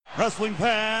Wrestling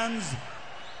fans,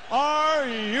 are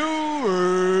you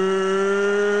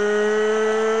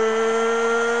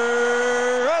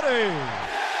ready?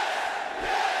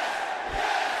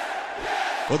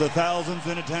 For the thousands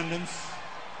in attendance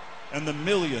and the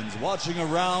millions watching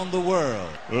around the world,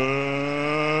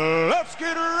 let's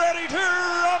get ready to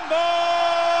rumble!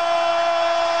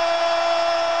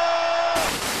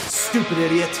 Stupid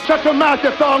idiot. Shut your mouth,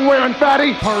 you thong-wearing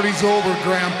fatty! Party's over,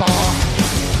 Grandpa.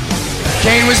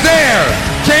 Kane was there!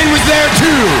 Kane was there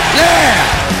too!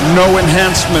 Yeah! No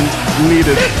enhancement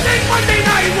needed. This ain't Monday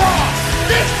Night Raw!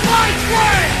 This fight's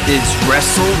way! Is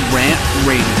Wrestle Rant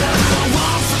Radio.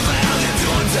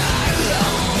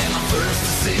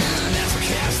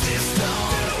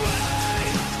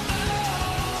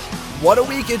 What a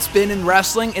week it's been in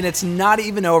wrestling, and it's not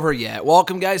even over yet.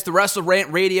 Welcome, guys, to Wrestle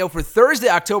Rant Radio for Thursday,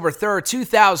 October 3rd,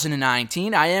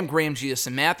 2019. I am Graham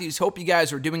Giuseppe Matthews. Hope you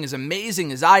guys are doing as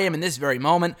amazing as I am in this very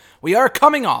moment. We are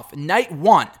coming off night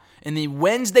one in the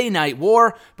Wednesday Night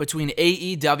War between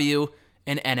AEW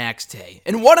and NXT.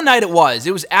 And what a night it was.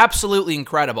 It was absolutely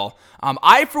incredible.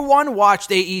 I, for one,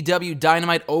 watched AEW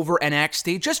Dynamite over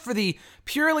NXT just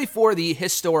purely for the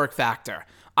historic factor.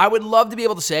 I would love to be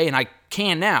able to say, and I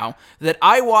can now, that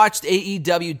I watched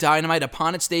AEW Dynamite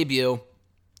upon its debut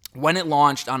when it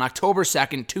launched on October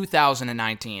 2nd,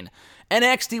 2019.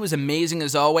 NXT was amazing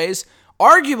as always,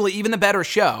 arguably even the better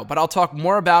show, but I'll talk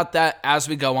more about that as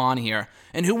we go on here.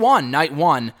 And who won night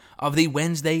one of the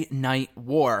Wednesday Night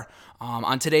War?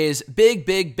 On today's big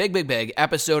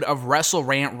episode of Wrestle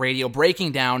Rant Radio,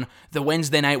 breaking down the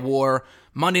Wednesday Night War,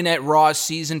 Monday Night Raw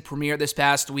season premiere this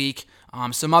past week,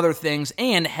 some other things,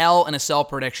 and Hell in a Cell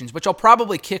predictions, which I'll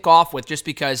probably kick off with just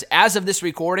because as of this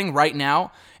recording right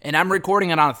now, and I'm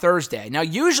recording it on a Thursday. Now,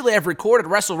 usually I've recorded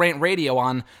Wrestle Rant Radio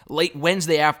on late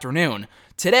Wednesday afternoon.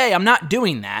 Today, I'm not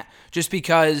doing that just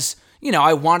because,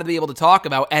 I wanted to be able to talk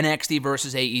about NXT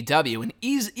versus AEW. And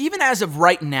even as of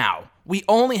right now, we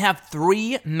only have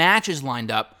 3 matches lined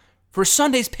up for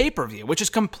Sunday's pay-per-view, which is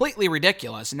completely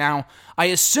ridiculous. Now, I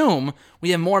assume we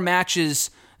have more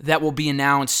matches that will be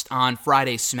announced on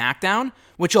Friday's SmackDown,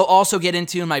 which I'll also get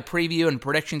into in my preview and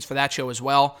predictions for that show as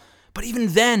well. But even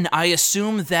then, I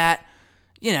assume that,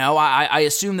 I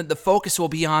assume that the focus will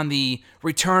be on the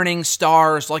returning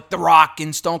stars like The Rock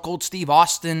and Stone Cold Steve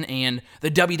Austin and the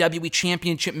WWE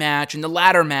Championship match and the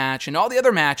ladder match and all the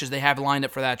other matches they have lined up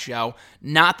for that show,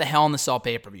 not the Hell in the Cell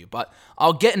pay-per-view. But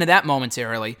I'll get into that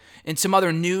momentarily and some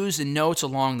other news and notes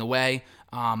along the way.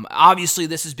 Obviously,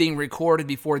 this is being recorded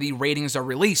before the ratings are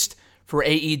released for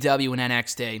AEW and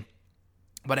NXT.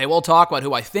 But I will talk about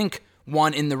who I think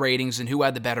won in the ratings and who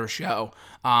had the better show.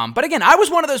 But again, I was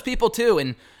one of those people too,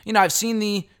 and I've seen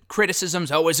the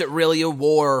criticisms, is it really a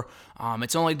war?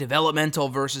 It's only developmental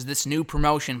versus this new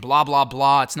promotion, blah, blah,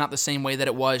 blah. It's not the same way that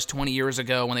it was 20 years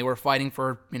ago when they were fighting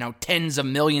for, tens of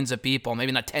millions of people.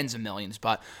 Maybe not tens of millions,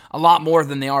 but a lot more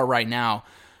than they are right now.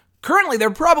 Currently, they're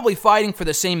probably fighting for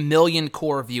the same million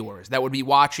core viewers that would be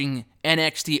watching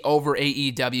NXT over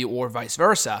AEW or vice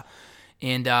versa.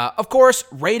 And, of course,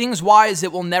 ratings-wise,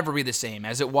 it will never be the same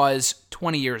as it was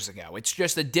 20 years ago. It's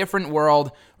just a different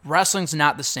world. Wrestling's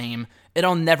not the same.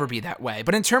 It'll never be that way.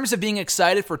 But in terms of being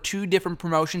excited for 2 different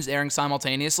promotions airing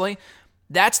simultaneously,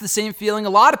 that's the same feeling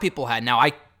a lot of people had. Now,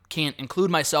 I can't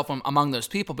include myself among those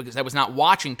people because I was not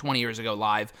watching 20 years ago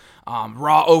live.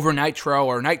 Raw over Nitro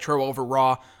or Nitro over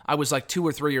Raw, I was like 2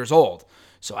 or 3 years old.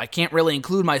 So I can't really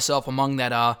include myself among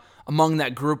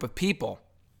that group of people.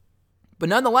 But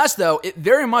nonetheless, though, it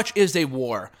very much is a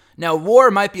war. Now,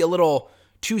 war might be a little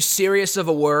too serious of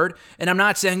a word, and I'm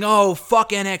not saying,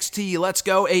 fuck NXT, let's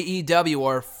go AEW,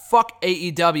 or fuck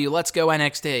AEW, let's go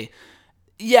NXT.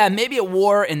 Yeah, maybe a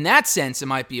war in that sense, it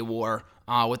might be a war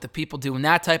with the people doing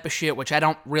that type of shit, which I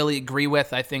don't really agree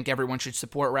with. I think everyone should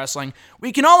support wrestling.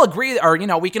 We can all agree, or,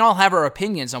 we can all have our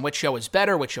opinions on which show is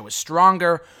better, which show is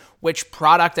stronger, which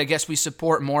product I guess we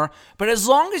support more. But as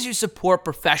long as you support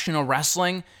professional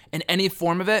wrestling in any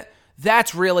form of it,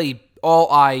 that's really all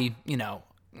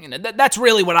that's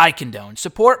really what I condone.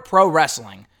 Support pro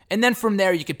wrestling. And then from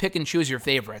there, you can pick and choose your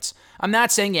favorites. I'm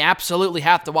not saying you absolutely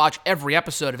have to watch every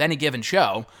episode of any given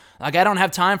show. Like, I don't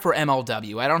have time for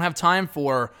MLW. I don't have time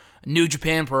for New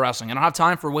Japan Pro Wrestling. I don't have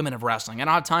time for Women of Wrestling. I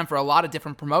don't have time for a lot of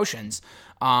different promotions.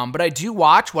 But I do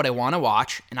watch what I want to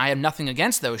watch, and I have nothing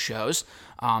against those shows.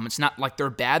 It's not like they're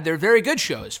bad. They're very good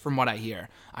shows from what I hear.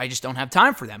 I just don't have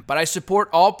time for them. But I support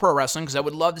all pro wrestling because I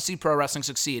would love to see pro wrestling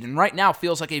succeed. And right now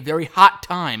feels like a very hot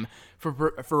time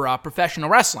for professional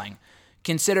wrestling.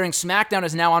 Considering SmackDown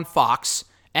is now on Fox,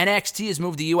 NXT has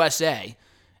moved to USA,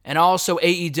 And also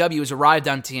AEW has arrived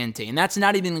on TNT. And that's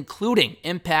not even including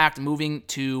Impact moving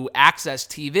to Access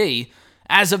TV.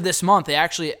 As of this month, they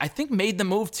actually, I think, made the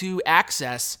move to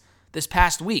Access this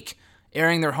past week,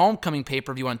 airing their homecoming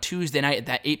pay-per-view on Tuesday night at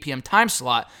that 8 p.m. time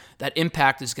slot that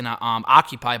Impact is going to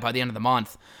occupy by the end of the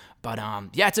month. But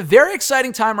yeah, it's a very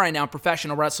exciting time right now in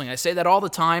professional wrestling. I say that all the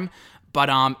time, but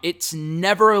it's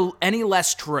never any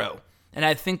less true. And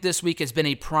I think this week has been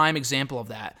a prime example of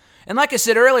that. And like I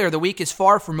said earlier, the week is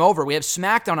far from over. We have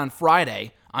SmackDown on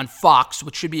Friday on Fox,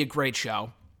 which should be a great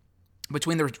show.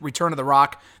 Between the return of The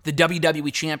Rock, the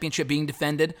WWE Championship being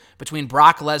defended between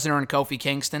Brock Lesnar and Kofi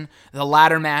Kingston, the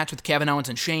ladder match with Kevin Owens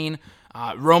and Shane,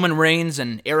 Roman Reigns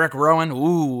and Eric Rowan,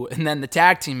 and then the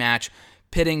tag team match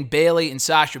pitting Bayley and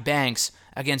Sasha Banks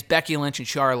against Becky Lynch and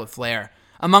Charlotte Flair.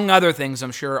 Among other things,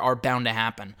 I'm sure, are bound to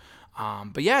happen.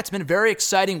 But yeah, it's been a very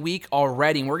exciting week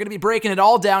already, and we're going to be breaking it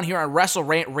all down here on Wrestle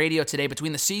Rant Radio today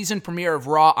between the season premiere of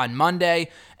Raw on Monday,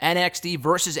 NXT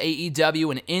versus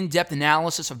AEW, an in-depth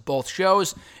analysis of both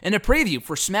shows, and a preview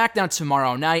for SmackDown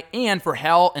tomorrow night and for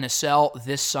Hell in a Cell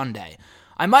this Sunday.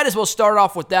 I might as well start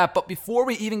off with that, but before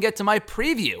we even get to my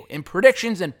preview and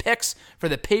predictions and picks for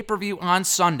the pay-per-view on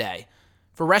Sunday,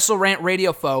 for Wrestle Rant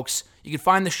Radio, folks, you can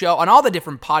find the show on all the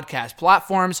different podcast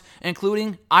platforms,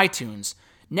 including iTunes,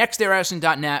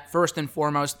 nextairwrestling.net, first and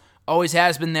foremost, always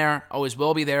has been there, always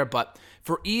will be there, but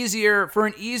for an easier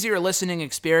listening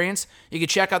experience, you can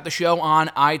check out the show on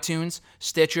iTunes,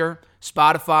 Stitcher,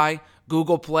 Spotify,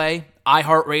 Google Play,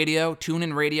 iHeartRadio,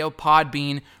 TuneIn Radio,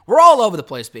 Podbean. We're all over the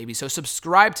place, baby, so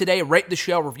subscribe today, rate the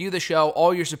show, review the show.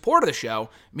 All your support of the show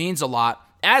means a lot.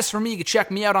 As for me, you can check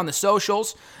me out on the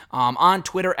socials, on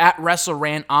Twitter, at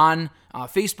WrestleRant, on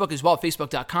Facebook as well,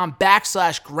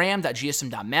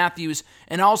 facebook.com/Graham.GSM.Matthews,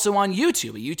 and also on YouTube,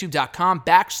 at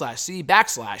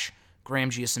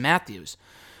youtube.com/C/GrahamGSMMatthews.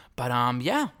 But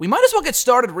yeah, we might as well get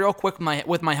started real quick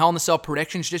with my Hell in a Cell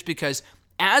predictions, just because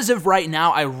as of right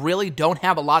now, I really don't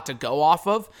have a lot to go off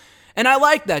of. And I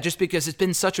like that, just because it's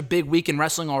been such a big week in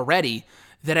wrestling already,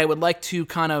 that I would like to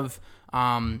kind of,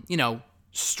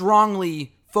 strongly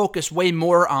focus way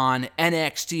more on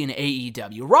NXT and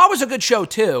AEW. Raw was a good show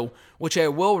too, which I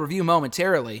will review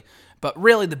momentarily, but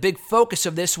really the big focus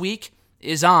of this week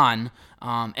is on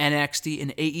NXT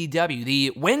and AEW,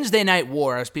 the Wednesday Night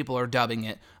War, as people are dubbing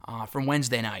it, from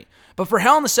Wednesday night. But for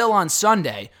Hell in a Cell on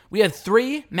Sunday, we have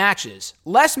 3 matches.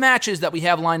 Less matches that we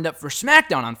have lined up for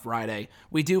SmackDown on Friday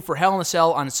we do for Hell in a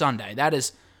Cell on Sunday. That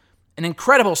is an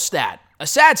incredible stat. A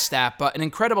sad stat, but an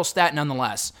incredible stat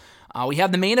nonetheless. We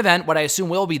have the main event, what I assume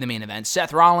will be the main event,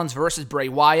 Seth Rollins versus Bray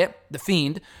Wyatt, The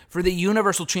Fiend, for the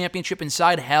Universal Championship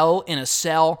inside Hell in a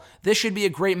Cell. This should be a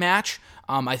great match.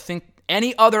 I think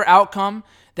any other outcome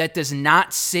that does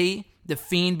not see The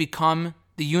Fiend become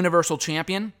the Universal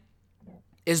Champion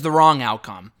is the wrong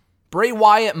outcome. Bray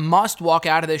Wyatt must walk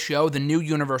out of this show the new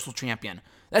Universal Champion.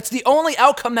 That's the only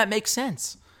outcome that makes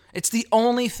sense. It's the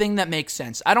only thing that makes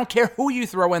sense. I don't care who you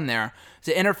throw in there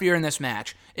to interfere in this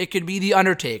match. It could be The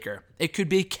Undertaker. It could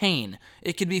be Kane.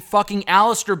 It could be fucking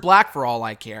Aleister Black for all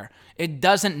I care. It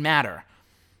doesn't matter.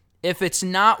 If it's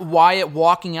not Wyatt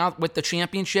walking out with the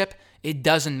championship, it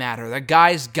doesn't matter. The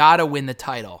guy's got to win the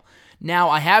title. Now,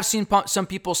 I have seen some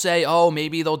people say, oh,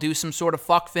 maybe they'll do some sort of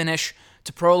fuck finish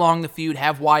to prolong the feud,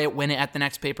 have Wyatt win it at the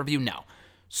next pay-per-view. No.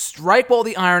 Strike while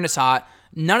the iron is hot.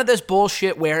 None of this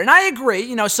bullshit where, and I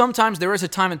agree, sometimes there is a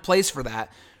time and place for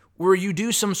that, where you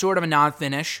do some sort of a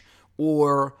non-finish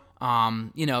or,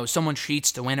 someone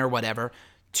cheats to win or whatever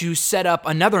to set up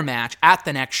another match at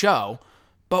the next show,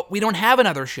 but we don't have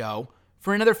another show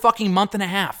for another fucking month and a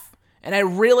half. And I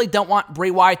really don't want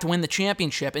Bray Wyatt to win the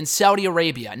championship in Saudi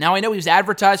Arabia. Now, I know he was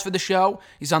advertised for the show.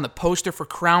 He's on the poster for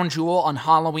Crown Jewel on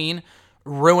Halloween,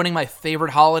 ruining my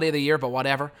favorite holiday of the year, but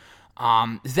whatever.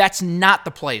 That's not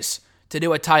the place to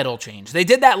do a title change. They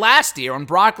did that last year when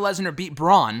Brock Lesnar beat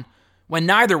Braun when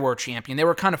neither were champion. They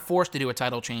were kind of forced to do a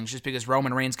title change just because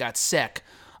Roman Reigns got sick,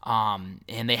 and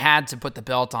they had to put the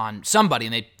belt on somebody,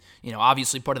 and they,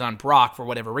 obviously put it on Brock for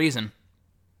whatever reason.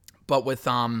 But with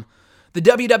the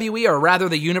WWE, or rather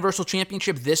the Universal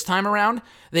Championship this time around,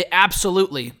 they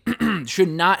absolutely should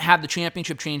not have the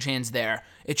championship change hands there.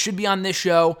 It should be on this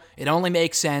show. It only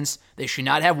makes sense. They should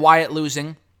not have Wyatt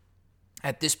losing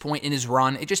at this point in his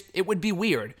run. It would be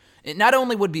weird. It not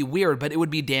only would be weird, but it would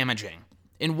be damaging.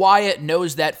 And Wyatt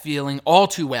knows that feeling all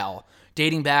too well,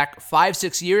 dating back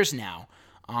 5-6 years now,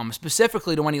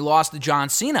 specifically to when he lost to John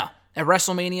Cena at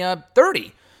WrestleMania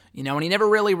 30. And he never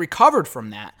really recovered from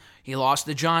that. He lost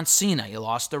to John Cena. He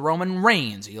lost to Roman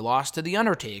Reigns. He lost to The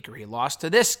Undertaker. He lost to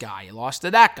this guy. He lost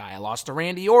to that guy. He lost to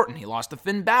Randy Orton. He lost to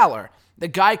Finn Balor. The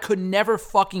guy could never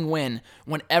fucking win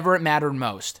whenever it mattered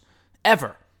most.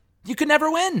 Ever. You could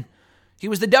never win. He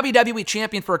was the WWE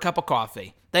champion for a cup of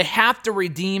coffee. They have to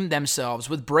redeem themselves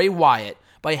with Bray Wyatt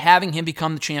by having him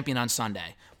become the champion on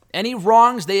Sunday. Any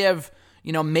wrongs they have,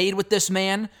 made with this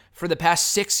man for the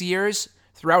past 6 years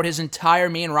throughout his entire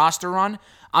main roster run,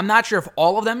 I'm not sure if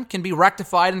all of them can be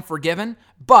rectified and forgiven,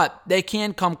 but they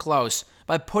can come close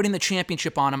by putting the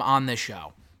championship on him on this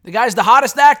show. The guy's the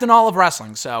hottest act in all of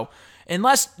wrestling, so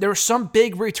unless there's some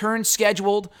big return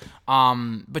scheduled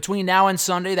between now and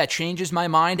Sunday that changes my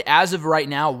mind, as of right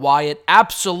now, Wyatt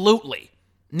absolutely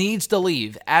needs to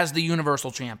leave as the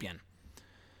Universal Champion.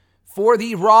 For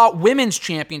the Raw Women's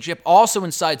Championship, also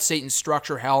inside Satan's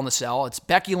structure, Hell in a Cell, it's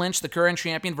Becky Lynch, the current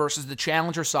champion, versus the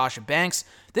challenger, Sasha Banks.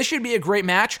 This should be a great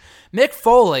match. Mick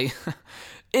Foley,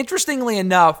 interestingly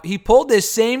enough, he pulled this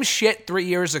same shit 3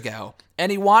 years ago,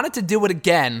 and he wanted to do it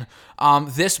again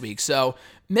this week. So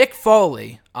Mick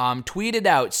Foley tweeted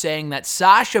out saying that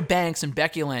Sasha Banks and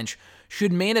Becky Lynch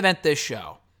should main event this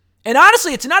show. And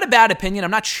honestly, it's not a bad opinion.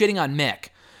 I'm not shitting on Mick.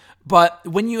 But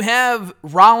when you have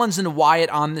Rollins and Wyatt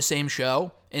on the same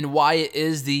show, and Wyatt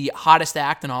is the hottest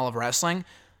act in all of wrestling,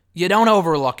 you don't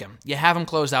overlook him. You have him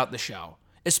close out the show,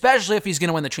 especially if he's going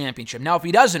to win the championship. Now, if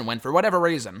he doesn't win for whatever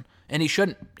reason, and he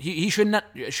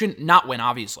shouldn't not win,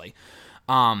 obviously.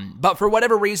 But for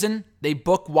whatever reason, they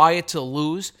book Wyatt to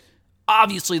lose.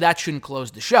 Obviously, that shouldn't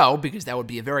close the show because that would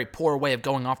be a very poor way of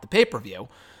going off the pay-per-view,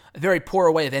 a very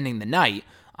poor way of ending the night.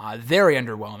 Very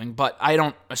underwhelming, but I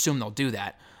don't assume they'll do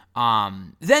that.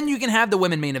 Then you can have the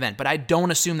women main event, but I don't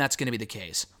assume that's going to be the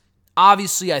case.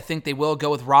 Obviously, I think they will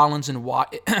go with Rollins and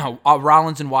Wyatt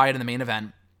in the main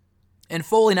event. And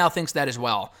Foley now thinks that as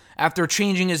well, after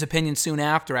changing his opinion soon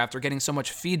after getting so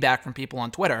much feedback from people on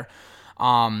Twitter.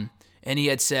 And he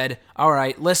had said, all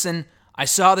right, listen, I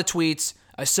saw the tweets,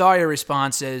 I saw your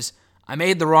responses, I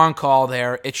made the wrong call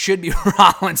there. It should be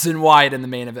Rollins and Wyatt in the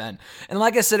main event. And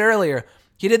like I said earlier,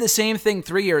 he did the same thing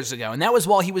 3 years ago, and that was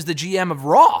while he was the GM of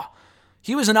Raw.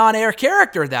 He was an on-air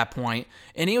character at that point,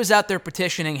 and he was out there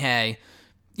petitioning, hey,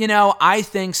 I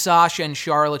think Sasha and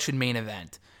Charlotte should main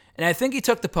event. And I think he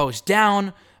took the post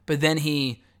down, but then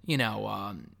he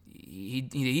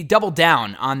doubled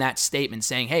down on that statement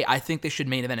saying, hey, I think they should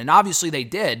main event. And obviously they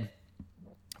did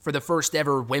for the first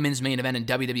ever women's main event in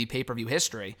WWE pay-per-view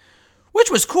history, which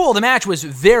was cool. The match was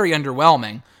very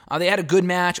underwhelming. They had a good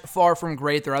match, far from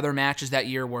great. Their other matches that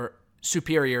year were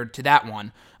superior to that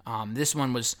one. This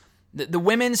one was the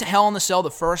women's Hell in a Cell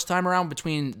the first time around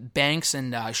between Banks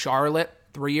and Charlotte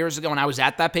 3 years ago, and I was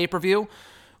at that pay-per-view,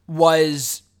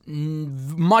 was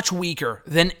much weaker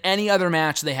than any other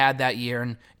match they had that year,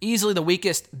 and easily the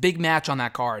weakest big match on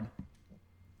that card.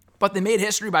 But they made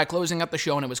history by closing up the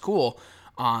show, and it was cool.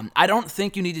 I don't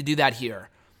think you need to do that here.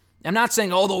 I'm not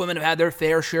saying all the women have had their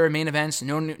fair share of main events.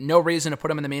 No reason to put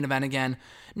them in the main event again.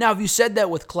 Now, if you said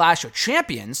that with Clash of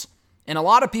Champions, and a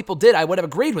lot of people did, I would have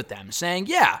agreed with them, saying,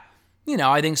 yeah,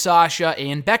 I think Sasha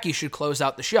and Becky should close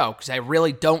out the show, because I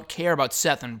really don't care about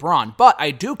Seth and Braun. But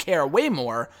I do care way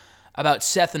more about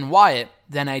Seth and Wyatt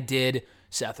than I did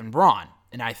Seth and Braun,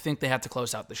 and I think they have to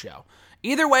close out the show.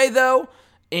 Either way, though,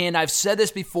 and I've said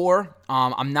this before,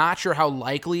 I'm not sure how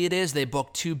likely it is they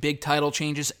book two big title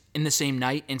changes in the same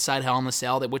night inside Hell in a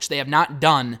Cell, which they have not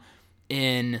done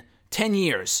in 10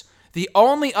 years. The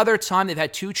only other time they've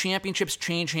had two championships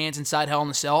change hands inside Hell in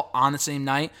a Cell on the same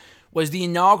night was the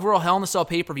inaugural Hell in a Cell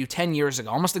pay-per-view 10 years ago,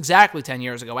 almost exactly 10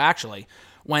 years ago, actually,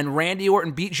 when Randy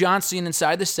Orton beat John Cena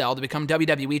inside the cell to become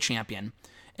WWE champion,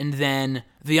 and then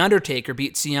The Undertaker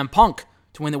beat CM Punk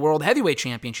to win the World Heavyweight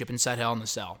Championship inside Hell in a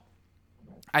Cell.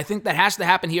 I think that has to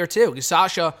happen here, too, because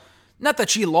Sasha, not that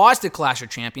she lost at Clash of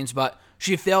Champions, but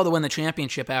she failed to win the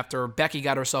championship after Becky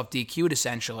got herself DQ'd,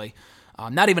 essentially.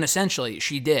 Not even essentially,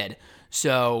 she did.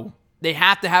 So they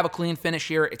have to have a clean finish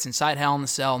here. It's inside Hell in a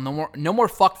Cell. No more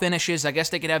fuck finishes. I guess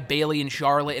they could have Bayley and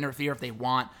Charlotte interfere if they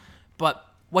want. But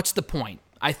what's the point?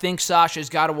 I think Sasha's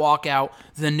got to walk out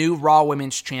the new Raw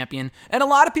Women's Champion. And a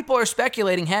lot of people are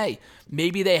speculating, hey,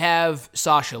 maybe they have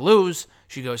Sasha lose.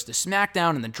 She goes to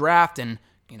SmackDown in the draft and,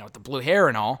 with the blue hair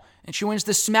and all, and she wins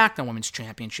the SmackDown Women's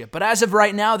Championship. But as of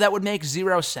right now, that would make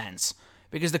zero sense,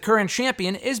 because the current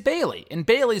champion is Bayley, and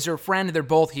Bayley's her friend, and they're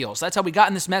both heels. That's how we got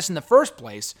in this mess in the first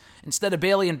place. Instead of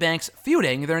Bayley and Banks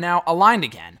feuding, they're now aligned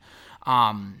again.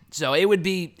 So it would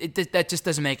be, that just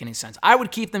doesn't make any sense. I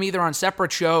would keep them either on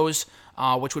separate shows,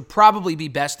 which would probably be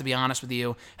best, to be honest with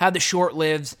you. Have the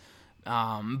short-lived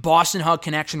Boston Hug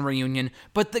Connection reunion,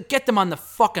 but get them on the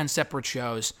fucking separate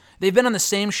shows. They've been on the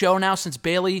same show now since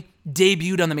Bayley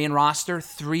debuted on the main roster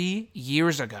 3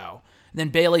 years ago. Then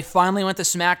Bayley finally went to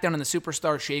SmackDown in the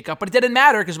Superstar Shakeup, but it didn't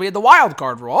matter because we had the wild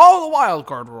card rule. Oh, the wild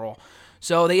card rule.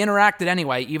 So they interacted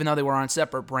anyway, even though they were on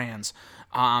separate brands.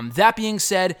 That being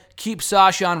said, keep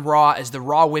Sasha on Raw as the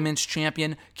Raw Women's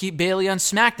Champion. Keep Bayley on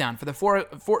SmackDown for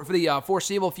the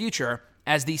foreseeable future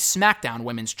as the SmackDown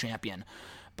Women's Champion.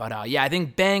 But I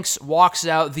think Banks walks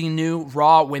out the new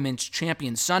Raw Women's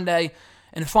Champion Sunday.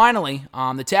 And finally,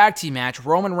 the tag team match,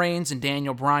 Roman Reigns and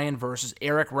Daniel Bryan versus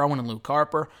Eric Rowan and Luke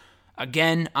Harper.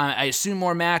 Again, I assume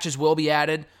more matches will be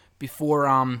added before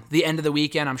the end of the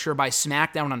weekend. I'm sure by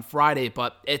SmackDown on Friday,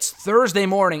 but it's Thursday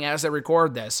morning as I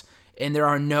record this, and there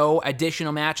are no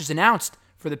additional matches announced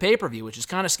for the pay-per-view, which is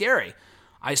kind of scary.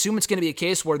 I assume it's going to be a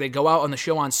case where they go out on the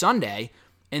show on Sunday,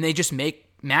 and they just make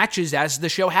matches as the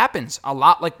show happens, a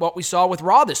lot like what we saw with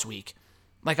Raw this week.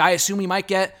 Like, I assume we might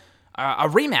get a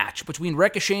rematch between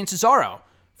Ricochet and Cesaro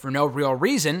for no real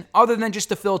reason other than just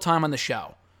to fill time on the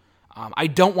show. I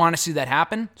don't want to see that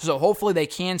happen, so hopefully they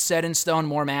can set in stone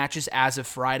more matches as of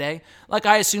Friday. Like,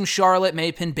 I assume Charlotte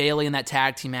may pin Bayley in that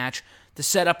tag team match to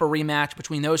set up a rematch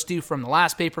between those two from the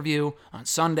last pay-per-view on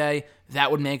Sunday.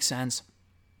 That would make sense.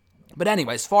 But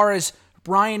anyway, as far as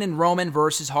Bryan and Roman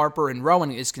versus Harper and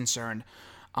Rowan is concerned,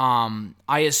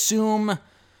 I assume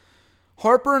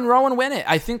Harper and Rowan win it.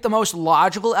 I think the most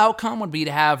logical outcome would be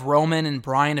to have Roman and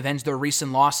Bryan avenge their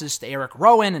recent losses to Eric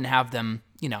Rowan and have them,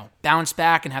 bounce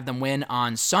back and have them win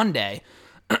on Sunday.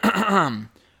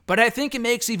 But I think it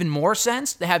makes even more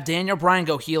sense to have Daniel Bryan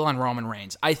go heel on Roman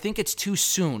Reigns. I think it's too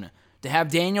soon to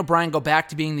have Daniel Bryan go back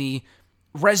to being the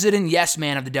resident yes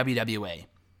man of the WWE.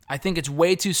 I think it's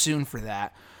way too soon for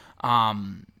that.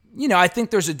 I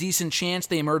think there's a decent chance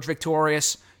they emerge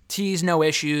victorious, tease no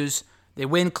issues, they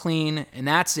win clean, and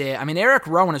that's it. I mean, Eric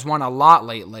Rowan has won a lot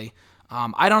lately.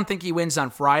 I don't think he wins on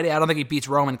Friday. I don't think he beats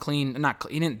Roman clean.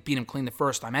 He didn't beat him clean the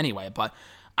first time anyway, but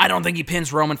I don't think he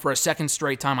pins Roman for a second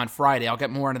straight time on Friday. I'll get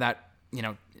more into that,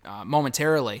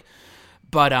 momentarily.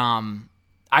 But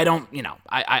I don't,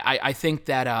 I think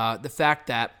that the fact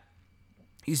that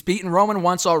he's beaten Roman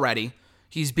once already,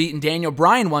 he's beaten Daniel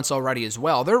Bryan once already as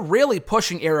well. They're really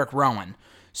pushing Eric Rowan.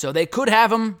 So they could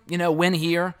have him, win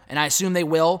here, and I assume they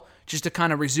will, just to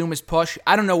kind of resume his push.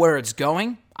 I don't know where it's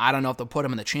going. I don't know if they'll put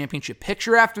him in the championship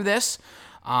picture after this.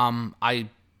 I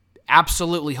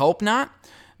absolutely hope not.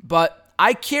 But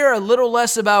I care a little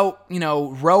less about,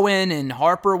 Rowan and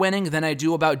Harper winning than I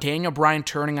do about Daniel Bryan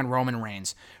turning on Roman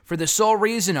Reigns. For the sole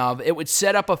reason of it would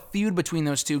set up a feud between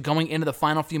those two going into the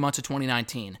final few months of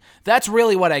 2019. That's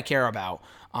really what I care about.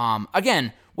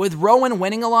 Again, with Rowan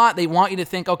winning a lot, they want you to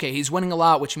think, okay, he's winning a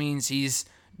lot, which means he's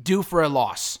due for a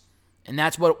loss. And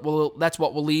that's what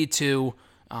will lead to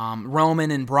Roman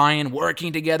and Bryan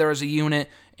working together as a unit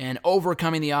and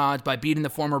overcoming the odds by beating the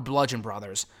former Bludgeon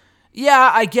Brothers.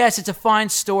 Yeah, I guess it's a fine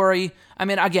story. I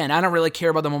mean, again, I don't really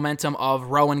care about the momentum of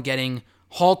Rowan getting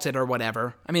halted or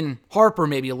whatever. I mean, Harper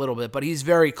maybe a little bit, but he's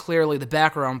very clearly the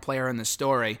background player in the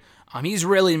story. He's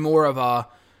really more of a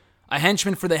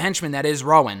henchman for the henchman that is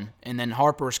Rowan, and then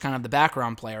Harper's kind of the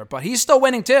background player. But he's still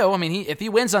winning too. I mean, if he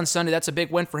wins on Sunday, that's a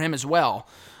big win for him as well.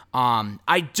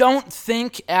 I don't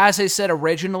think, as I said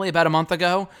originally about a month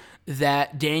ago,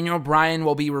 that Daniel Bryan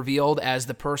will be revealed as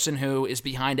the person who is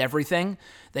behind everything,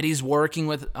 that he's working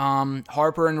with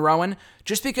Harper and Rowan,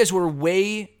 just because we're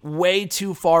way, way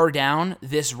too far down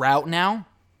this route now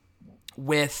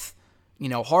with,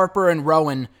 Harper and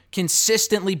Rowan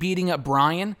consistently beating up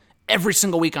Bryan every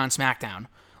single week on SmackDown.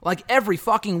 Like, every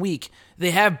fucking week,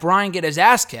 they have Bryan get his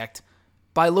ass kicked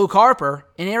by Luke Harper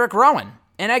and Eric Rowan.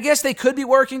 And I guess they could be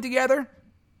working together,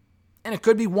 and it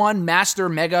could be one major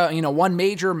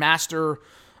master,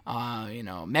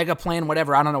 mega plan,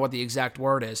 whatever. I don't know what the exact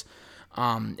word is.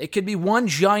 It could be one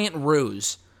giant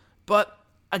ruse. But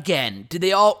again, did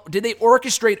they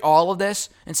orchestrate all of this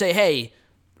and say, hey,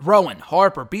 Rowan,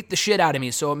 Harper, beat the shit out of me,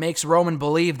 so it makes Roman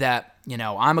believe that,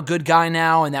 I'm a good guy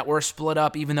now and that we're split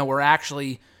up, even though we're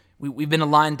actually, we've been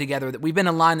aligned together, that we've been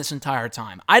aligned this entire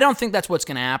time. I don't think that's what's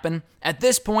going to happen. At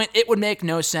this point, it would make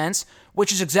no sense,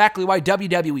 which is exactly why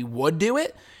WWE would do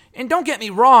it. And don't get me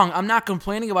wrong, I'm not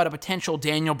complaining about a potential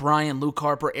Daniel Bryan, Luke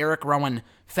Harper, Eric Rowan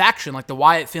faction like the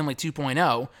Wyatt Family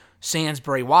 2.0, sans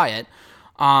Bray Wyatt.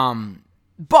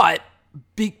 But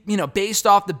based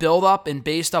off the build-up and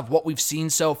based off what we've seen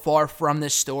so far from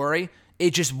this story,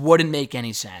 it just wouldn't make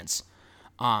any sense.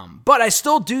 But I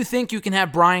still do think you can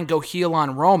have Bryan go heel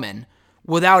on Roman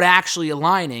without actually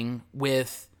aligning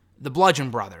with the Bludgeon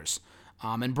Brothers.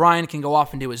 And Bryan can go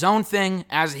off and do his own thing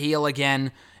as a heel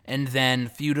again, and then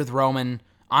feud with Roman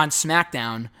on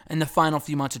SmackDown in the final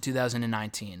few months of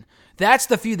 2019. That's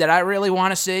the feud that I really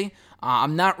want to see.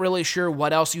 I'm not really sure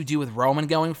what else you do with Roman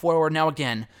going forward. Now,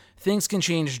 again, things can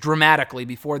change dramatically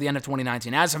before the end of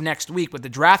 2019. As of next week, with the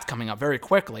draft coming up very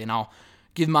quickly, and I'll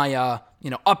give my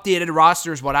updated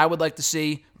rosters, what I would like to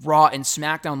see Raw and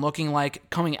SmackDown looking like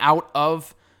coming out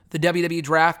of the WWE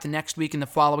draft next week and the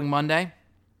following Monday.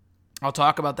 I'll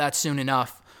talk about that soon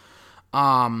enough.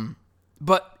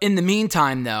 But in the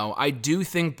meantime, though, I do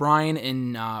think Bryan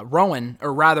and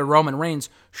Roman Reigns,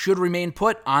 should remain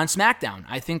put on SmackDown.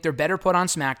 I think they're better put on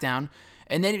SmackDown,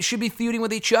 and they should be feuding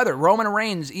with each other. Roman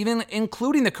Reigns, even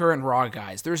including the current Raw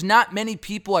guys. There's not many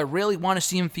people I really want to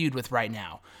see him feud with right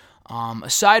now.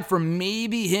 Aside from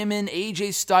maybe him and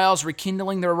AJ Styles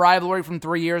rekindling their rivalry from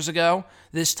 3 years ago,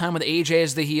 this time with AJ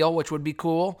as the heel, which would be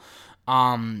cool.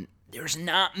 There's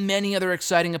not many other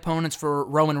exciting opponents for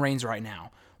Roman Reigns right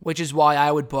now, which is why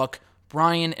I would book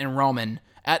Bryan and Roman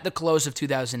at the close of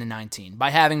 2019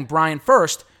 by having Bryan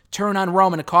first turn on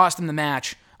Roman to cost him the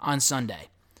match on Sunday.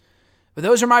 But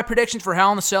those are my predictions for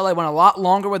Hell in a Cell. I went a lot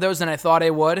longer with those than I thought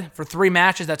I would. For 3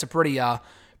 matches, that's a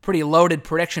pretty loaded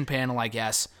prediction panel, I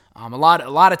guess. A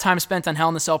lot of time spent on Hell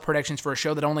in a Cell predictions for a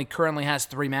show that only currently has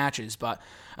 3 matches. But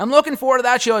I'm looking forward to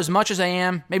that show as much as I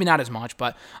am. Maybe not as much,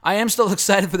 but I am still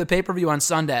excited for the pay-per-view on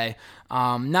Sunday.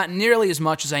 Not nearly as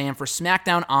much as I am for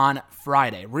SmackDown on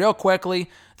Friday. Real quickly,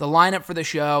 the lineup for the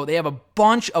show. They have a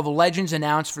bunch of legends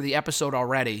announced for the episode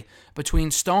already.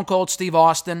 Between Stone Cold Steve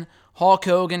Austin, Hulk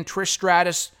Hogan, Trish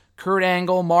Stratus, Kurt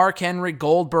Angle, Mark Henry,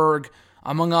 Goldberg,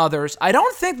 among others. I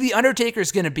don't think The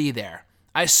Undertaker's going to be there.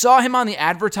 I saw him on the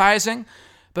advertising,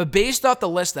 but based off the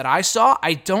list that I saw,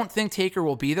 I don't think Taker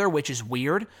will be there, which is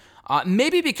weird.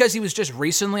 Maybe because he was just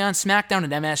recently on SmackDown at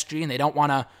MSG and they don't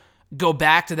want to go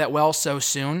back to that well so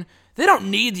soon. They don't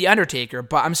need The Undertaker,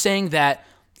 but I'm saying that,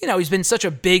 he's been such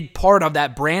a big part of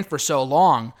that brand for so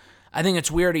long. I think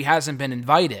it's weird he hasn't been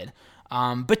invited.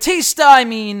 Batista,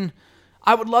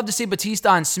 I would love to see Batista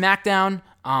on SmackDown,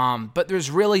 but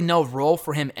there's really no role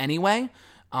for him anyway.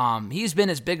 He's been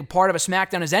as big a part of a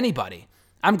SmackDown as anybody.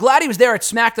 I'm glad he was there at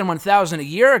SmackDown 1000 a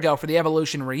year ago for the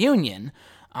Evolution reunion,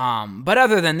 but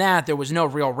other than that, there was no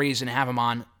real reason to have him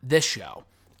on this show.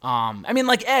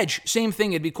 Like Edge, same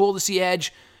thing. It'd be cool to see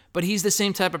Edge, but he's the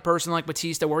same type of person like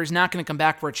Batista where he's not going to come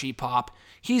back for a cheap pop.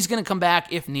 He's going to come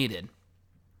back if needed.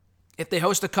 If they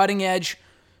host a Cutting Edge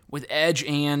with Edge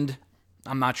and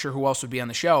I'm not sure who else would be on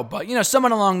the show, but,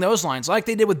 someone along those lines, like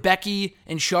they did with Becky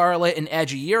and Charlotte and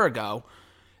Edge a year ago,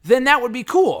 then that would be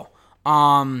cool.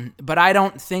 But I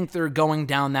don't think they're going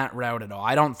down that route at all.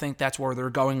 I don't think that's where they're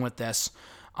going with this.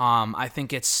 I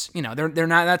think it's, they're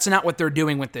not, that's not what they're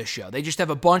doing with this show. They just have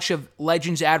a bunch of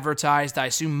legends advertised. I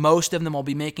assume most of them will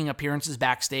be making appearances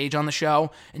backstage on the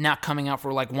show and not coming out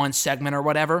for like one segment or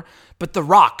whatever. But The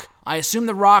Rock, I assume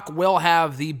The Rock will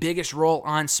have the biggest role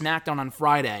on SmackDown on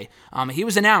Friday. He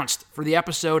was announced for the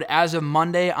episode as of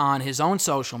Monday on his own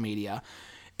social media.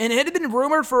 And it had been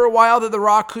rumored for a while that The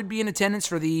Rock could be in attendance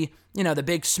for the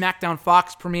big SmackDown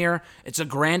Fox premiere. It's a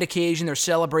grand occasion. They're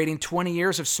celebrating 20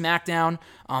 years of SmackDown.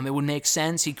 It would make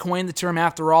sense. He coined the term,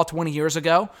 after all, 20 years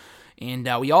ago. And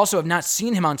we also have not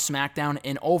seen him on SmackDown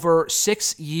in over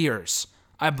 6 years.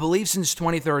 I believe since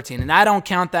 2013. And I don't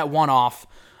count that one off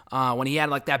when he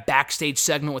had like that backstage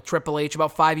segment with Triple H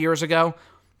about 5 years ago.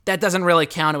 That doesn't really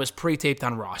count. It was pre-taped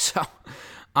on Raw. So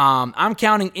I'm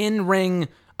counting in-ring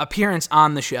appearance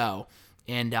on the show.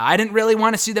 And I didn't really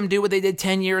want to see them do what they did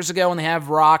 10 years ago when they have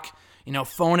Rock,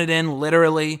 phone it in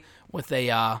literally with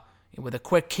a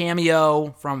quick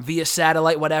cameo from via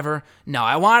satellite, whatever. No,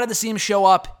 I wanted to see him show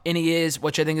up, and he is,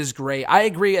 which I think is great. I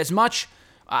agree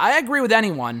with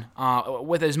anyone,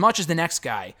 with as much as the next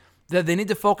guy, that they need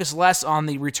to focus less on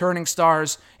the returning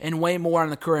stars and way more on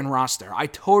the current roster. I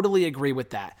totally agree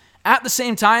with that. At the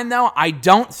same time, though, I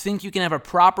don't think you can have a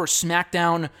proper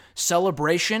SmackDown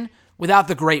celebration without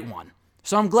the Great One.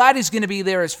 So I'm glad he's going to be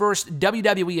there, his first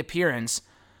WWE appearance,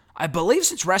 I believe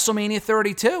since WrestleMania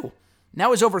 32. And that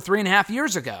was over 3.5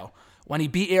 years ago when he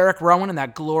beat Eric Rowan in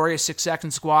that glorious 6-second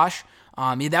squash.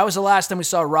 That was the last time we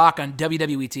saw Rock on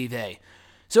WWE TV.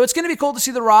 So it's going to be cool to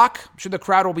see The Rock. I'm sure the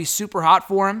crowd will be super hot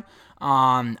for him.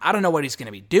 I don't know what he's going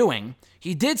to be doing.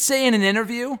 He did say in an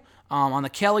interview on the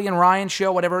Kelly and Ryan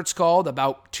show, whatever it's called,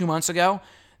 about 2 months ago,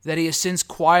 that he has since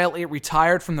quietly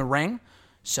retired from the ring.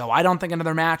 So I don't think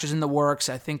another match is in the works.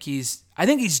 I think he's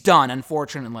done,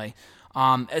 unfortunately.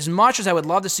 As much as I would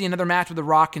love to see another match with The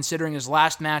Rock, considering his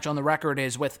last match on the record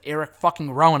is with Eric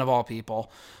fucking Rowan of all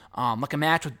people. Like a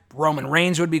match with Roman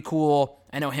Reigns would be cool.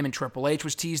 I know him and Triple H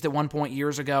was teased at one point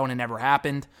years ago and it never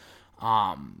happened.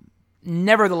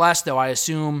 Nevertheless, though, I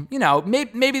assume,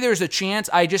 maybe there's a chance.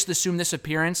 I just assume this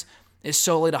appearance is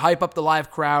solely to hype up the live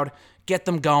crowd, get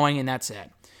them going, and that's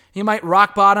it. He might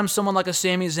rock bottom someone like a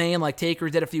Sami Zayn, like Taker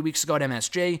did a few weeks ago at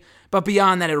MSG, but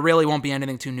beyond that, it really won't be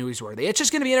anything too newsworthy. It's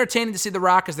just going to be entertaining to see The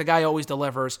Rock, as the guy always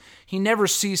delivers. He never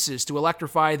ceases to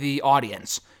electrify the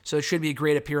audience, so it should be a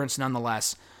great appearance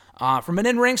nonetheless. From an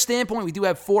in-ring standpoint, we do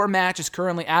have 4 matches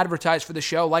currently advertised for the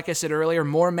show. Like I said earlier,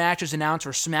 more matches announced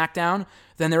for SmackDown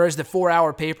than there is the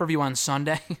 4-hour pay-per-view on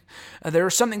Sunday. There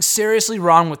is something seriously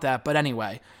wrong with that, but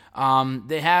anyway.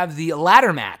 They have the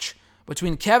ladder match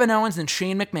between Kevin Owens and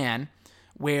Shane McMahon,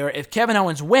 where if Kevin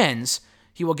Owens wins,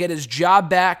 he will get his job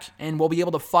back and will be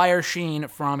able to fire Shane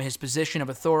from his position of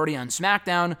authority on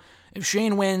SmackDown. If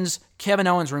Shane wins, Kevin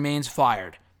Owens remains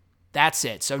fired. That's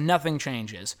it, so nothing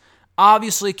changes.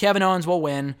 Obviously, Kevin Owens will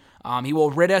win. He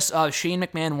will rid us of Shane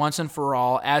McMahon once and for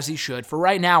all, as he should, for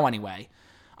right now anyway.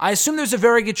 I assume there's a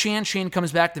very good chance Shane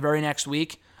comes back the very next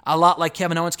week. A lot like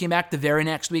Kevin Owens came back the very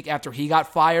next week after he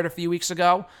got fired a few weeks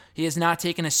ago. He has not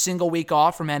taken a single week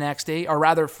off from NXT, or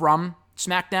rather from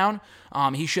SmackDown.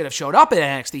 He should have showed up at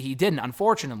NXT. He didn't,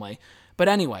 unfortunately. But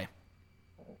anyway,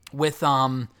 with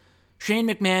Shane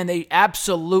McMahon, they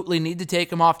absolutely need to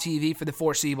take him off TV for the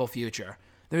foreseeable future.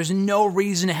 There's no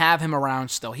reason to have him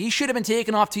around still. He should have been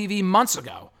taken off TV months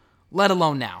ago, let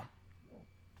alone now.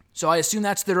 So I assume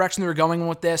that's the direction they're going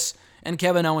with this, and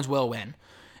Kevin Owens will win.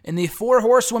 In the 4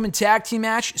 horsewomen tag team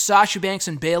match, Sasha Banks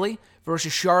and Bayley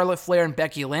versus Charlotte Flair and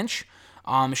Becky Lynch.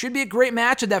 It should be a great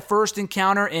match. At that first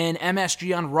encounter in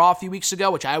MSG on Raw a few weeks ago,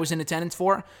 which I was in attendance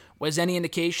for, was any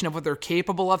indication of what they're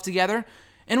capable of together.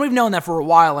 And we've known that for a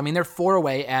while. I mean, their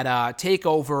 4-way at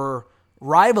TakeOver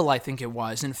Rival, I think it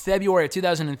was, in February of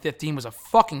 2015 was a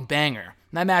fucking banger.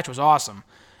 That match was awesome.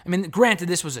 I mean, granted,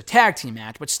 this was a tag team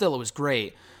match, but still, it was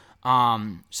great.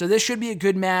 So this should be a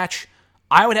good match.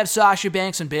 I would have Sasha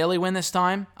Banks and Bayley win this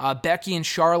time. Becky and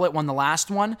Charlotte won the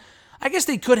last one. I guess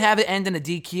they could have it end in a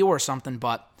DQ or something,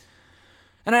 but...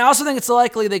 And I also think it's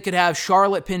likely they could have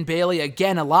Charlotte pin Bayley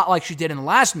again, a lot like she did in the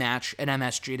last match at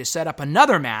MSG, to set up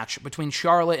another match between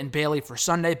Charlotte and Bayley for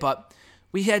Sunday, but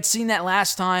we had seen that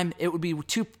last time. It would be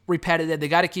too repetitive. They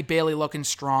got to keep Bayley looking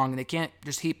strong. They can't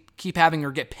just keep having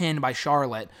her get pinned by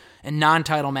Charlotte in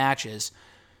non-title matches.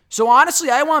 So honestly,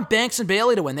 I want Banks and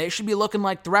Bayley to win. They should be looking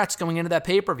like threats going into that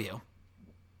pay-per-view.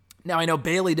 Now, I know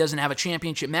Bayley doesn't have a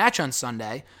championship match on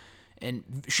Sunday,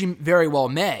 and she very well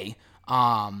may.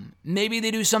 Maybe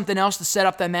they do something else to set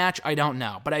up that match. I don't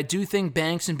know. But I do think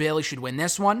Banks and Bayley should win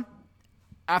this one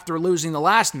after losing the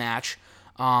last match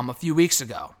a few weeks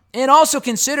ago. And also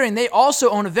considering they also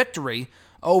own a victory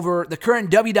over the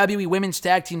current WWE Women's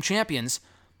Tag Team Champions,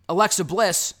 Alexa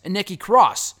Bliss and Nikki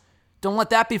Cross. Don't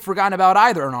let that be forgotten about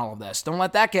either in all of this. Don't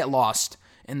let that get lost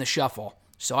in the shuffle.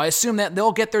 So I assume that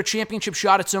they'll get their championship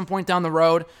shot at some point down the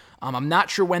road. I'm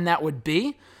not sure when that would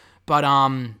be, but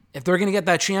if they're going to get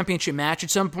that championship match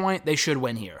at some point, they should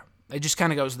win here. It just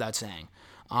kind of goes without saying.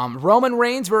 Roman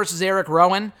Reigns versus Eric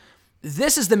Rowan.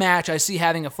 This is the match I see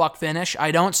having a fuck finish.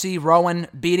 I don't see Rowan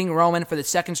beating Roman for the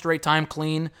second straight time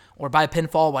clean, or by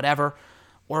pinfall, whatever,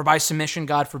 or by submission,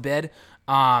 God forbid.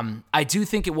 I do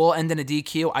think it will end in a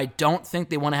DQ. I don't think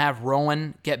they want to have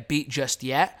Rowan get beat just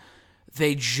yet.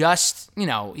 They just,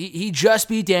 he just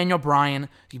beat Daniel Bryan.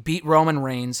 He beat Roman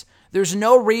Reigns. There's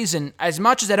no reason, as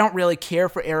much as I don't really care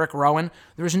for Eric Rowan,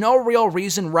 there's no real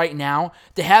reason right now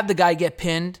to have the guy get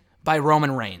pinned by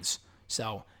Roman Reigns.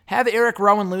 So have Eric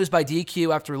Rowan lose by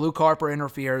DQ after Luke Harper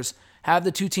interferes, have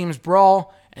the two teams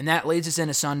brawl, and that leads us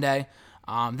into Sunday.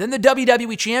 Then the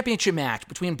WWE Championship match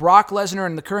between Brock Lesnar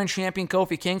and the current champion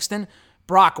Kofi Kingston.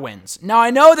 Brock wins. Now,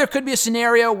 I know there could be a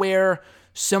scenario where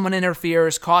someone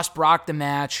interferes, costs Brock the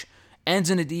match, ends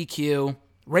in a DQ.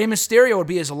 Rey Mysterio would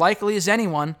be as likely as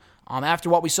anyone after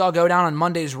what we saw go down on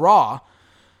Monday's Raw.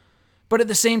 But at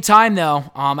the same time,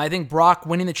 though, I think Brock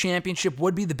winning the championship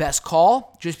would be the best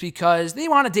call, just because they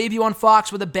want to debut on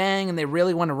Fox with a bang, and they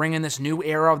really want to ring in this new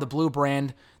era of the Blue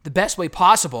brand the best way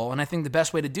possible, and I think the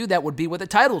best way to do that would be with a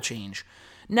title change.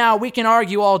 Now, we can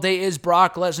argue all day, is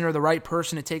Brock Lesnar the right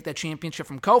person to take that championship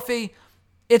from Kofi?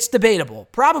 It's debatable.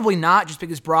 Probably not, just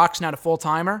because Brock's not a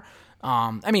full-timer.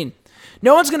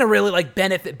 No one's going to really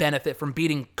benefit from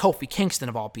beating Kofi Kingston,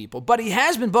 of all people, but he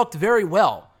has been booked very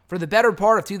well for the better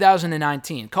part of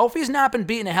 2019. Kofi's not been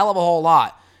beaten a hell of a whole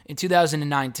lot in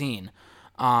 2019.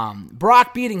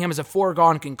 Brock beating him is a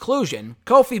foregone conclusion.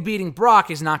 Kofi beating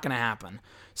Brock is not going to happen.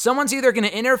 Someone's either going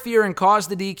to interfere and cause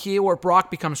the DQ, or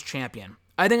Brock becomes champion.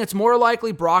 I think it's more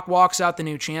likely Brock walks out the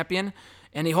new champion,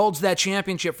 and he holds that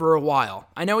championship for a while.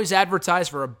 I know he's advertised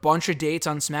for a bunch of dates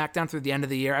on SmackDown through the end of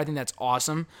the year. I think that's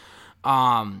awesome.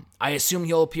 I assume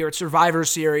he'll appear at Survivor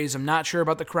Series. I'm not sure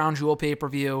about the Crown Jewel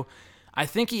pay-per-view. I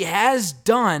think he has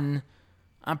done,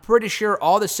 I'm pretty sure,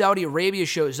 all the Saudi Arabia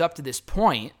shows up to this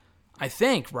point. I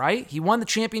think, right? He won the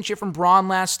championship from Braun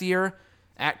last year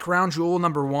at Crown Jewel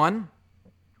number 1.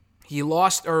 He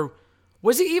lost, or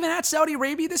was he even at Saudi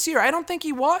Arabia this year? I don't think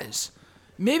he was.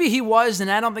 Maybe he was, and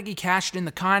I don't think he cashed in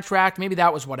the contract. Maybe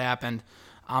that was what happened.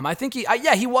 I think he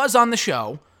was on the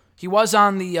show. He was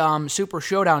on the Super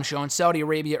Showdown show in Saudi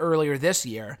Arabia earlier this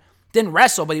year. Didn't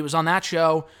wrestle, but he was on that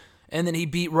show. And then he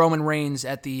beat Roman Reigns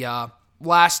at the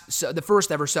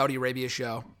first ever Saudi Arabia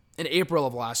show in April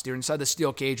of last year inside the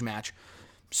steel cage match.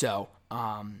 So,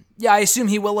 I assume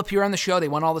he will appear on the show. They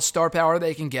want all the star power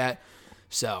they can get.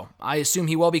 So, I assume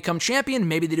he will become champion.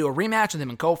 Maybe they do a rematch with him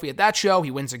and Kofi at that show.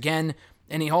 He wins again,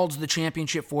 and he holds the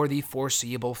championship for the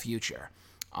foreseeable future.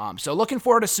 So, looking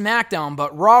forward to SmackDown,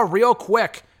 but Raw real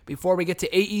quick before we get to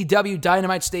AEW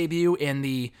Dynamite's debut and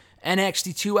the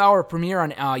NXT 2-hour premiere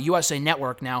on USA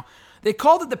Network. Now, they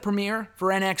called it the premiere for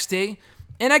NXT,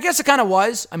 and I guess it kind of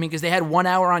was. I mean, because they had 1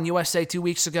 hour on USA 2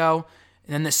 weeks ago,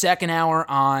 and then the second hour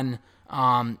on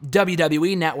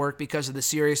WWE Network because of the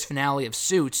series finale of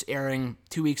Suits airing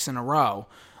 2 weeks in a row.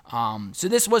 So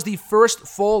this was the first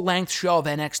full-length show of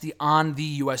NXT on the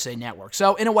USA Network.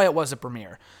 So in a way, it was a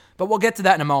premiere. But we'll get to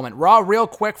that in a moment. Raw real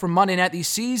quick from Monday night, the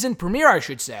season premiere, I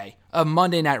should say, of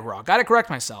Monday Night Raw. Got to correct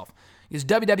myself. Because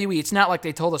WWE, it's not like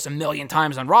they told us a million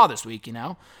times on Raw this week, you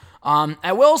know?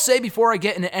 I will say before I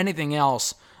get into anything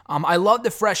else, I love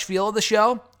the fresh feel of the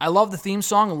show. I love the theme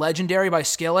song, Legendary by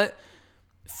Skillet.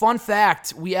 Fun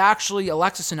fact, we actually,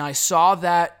 Alexis and I, saw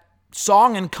that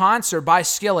song in concert by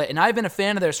Skillet, and I've been a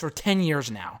fan of theirs for 10 years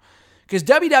now. Because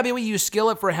WWE used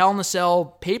Skillet for Hell in a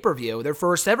Cell pay-per-view, their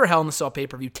first ever Hell in a Cell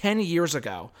pay-per-view 10 years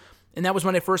ago. And that was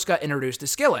when I first got introduced to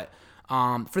Skillet.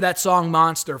 For that song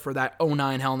Monster for that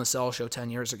 2009 Hell in a Cell show 10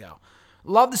 years ago.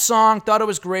 Loved the song, thought it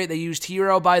was great. They used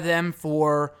Hero by them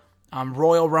for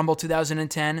Royal Rumble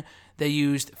 2010. They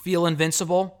used Feel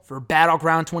Invincible for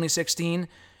Battleground 2016.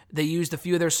 They used a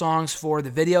few of their songs for the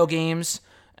video games,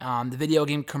 the video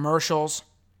game commercials.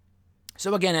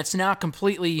 So again, it's not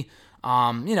completely,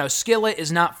 Skillet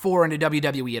is not foreign to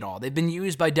WWE at all. They've been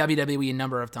used by WWE a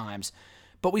number of times.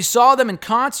 But we saw them in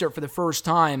concert for the first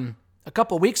time a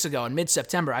couple weeks ago in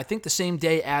mid-September. I think the same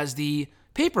day as the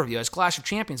pay-per-view, as Clash of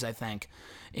Champions, I think.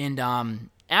 And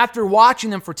after watching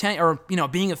them for 10,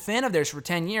 being a fan of theirs for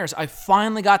 10 years, I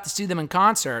finally got to see them in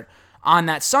concert on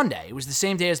that Sunday. It was the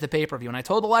same day as the pay-per-view. And I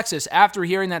told Alexis, after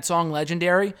hearing that song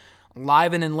Legendary,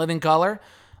 live and in living color,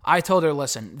 I told her,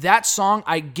 listen, that song,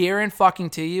 I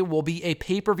guarantee you, will be a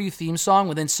pay-per-view theme song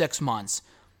within 6 months.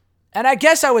 And I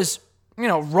guess I was,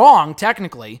 wrong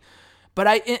technically,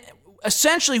 but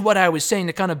essentially what I was saying,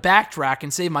 to kind of backtrack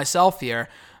and save myself here,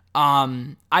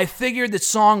 I figured the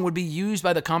song would be used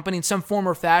by the company in some form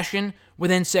or fashion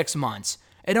within 6 months.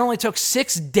 It only took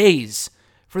 6 days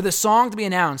for the song to be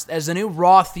announced as the new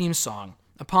Raw theme song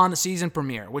upon the season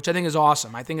premiere, which I think is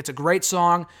awesome. I think it's a great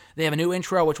song. They have a new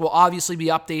intro, which will obviously be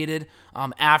updated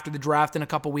after the draft in a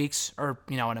couple weeks, or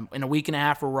in a week and a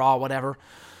half for Raw, whatever.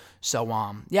 So,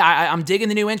 I'm digging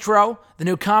the new intro, the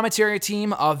new commentary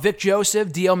team of Vic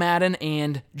Joseph, Dio Madden,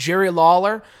 and Jerry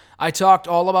Lawler. I talked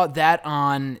all about that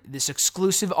on this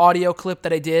exclusive audio clip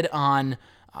that I did on,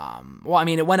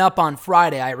 it went up on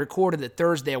Friday. I recorded it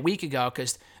Thursday a week ago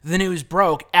because the news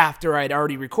broke after I'd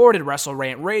already recorded Wrestle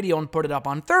Rant Radio and put it up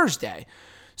on Thursday.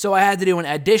 So I had to do an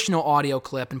additional audio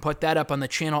clip and put that up on the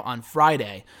channel on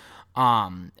Friday.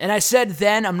 And I said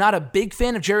then, I'm not a big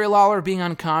fan of Jerry Lawler being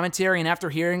on commentary, and after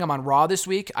hearing him on Raw this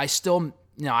week, I still,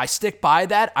 I stick by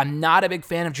that. I'm not a big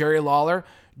fan of Jerry Lawler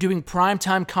doing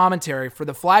primetime commentary for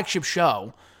the flagship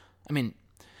show. I mean,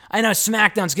 I know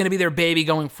SmackDown's going to be their baby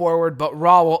going forward, but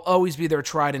Raw will always be their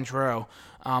tried and true.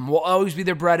 Will always be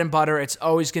their bread and butter. It's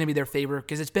always going to be their favorite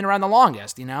because it's been around the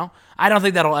longest, I don't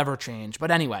think that'll ever change.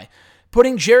 But anyway,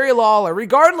 putting Jerry Lawler,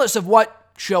 regardless of what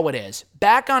show it is,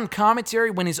 back on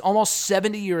commentary when he's almost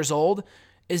 70 years old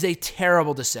is a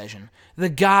terrible decision. The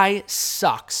guy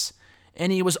sucks,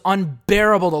 and he was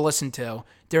unbearable to listen to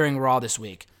during Raw this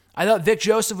week. I thought Vic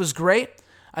Joseph was great.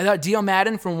 I thought Dio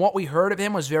Madden, from what we heard of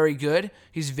him, was very good.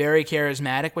 He's very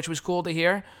charismatic, which was cool to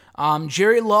hear.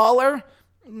 Jerry Lawler,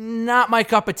 not my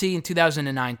cup of tea in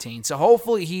 2019. So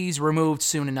hopefully he's removed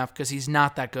soon enough because he's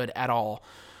not that good at all.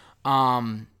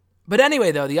 But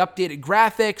anyway, though, the updated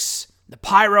graphics, the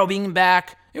pyro being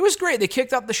back, it was great. They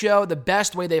kicked off the show the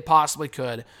best way they possibly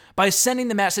could by sending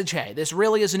the message, hey, this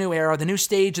really is a new era. The new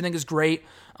stage, I think, is great.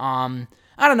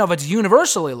 I don't know if it's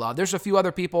universally loved. There's a few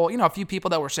other people, a few people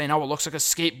that were saying, oh, it looks like a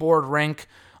skateboard rink.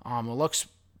 It looks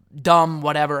dumb,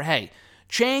 whatever. Hey,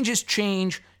 change is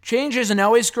change. Change isn't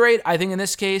always great. I think in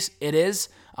this case, it is.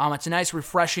 It's a nice,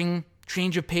 refreshing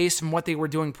change of pace from what they were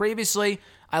doing previously.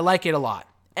 I like it a lot.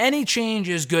 Any change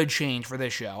is good change for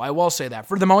this show. I will say that.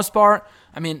 For the most part,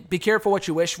 I mean, be careful what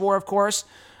you wish for, of course.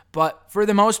 But for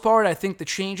the most part, I think the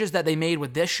changes that they made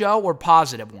with this show were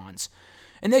positive ones.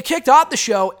 And they kicked off the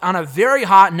show on a very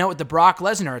hot note with the Brock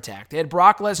Lesnar attack. They had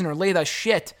Brock Lesnar lay the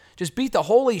shit, just beat the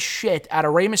holy shit out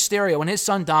of Rey Mysterio and his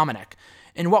son Dominic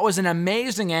in what was an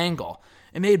amazing angle.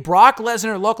 It made Brock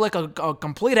Lesnar look like a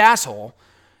complete asshole.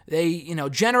 They,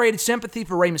 generated sympathy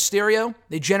for Rey Mysterio.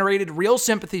 They generated real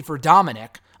sympathy for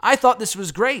Dominic. I thought this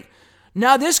was great.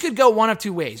 Now, this could go one of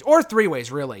two ways, or three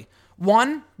ways, really.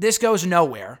 One, this goes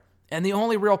nowhere, and the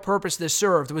only real purpose this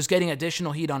served was getting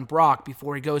additional heat on Brock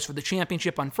before he goes for the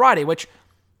championship on Friday, which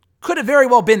could have very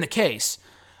well been the case.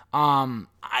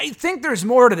 I think there's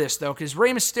more to this, though, because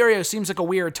Rey Mysterio seems like a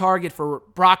weird target for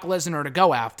Brock Lesnar to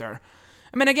go after.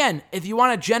 I mean, again, if you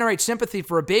want to generate sympathy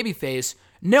for a babyface,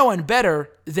 no one better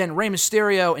than Rey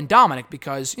Mysterio and Dominic,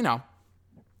 because,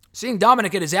 seeing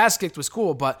Dominic get his ass kicked was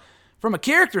cool, but from a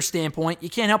character standpoint, you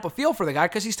can't help but feel for the guy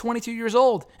because he's 22 years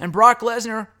old, and Brock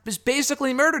Lesnar just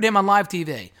basically murdered him on live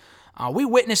TV. We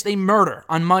witnessed a murder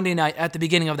on Monday night at the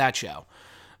beginning of that show.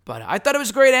 But I thought it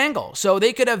was a great angle, so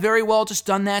they could have very well just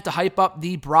done that to hype up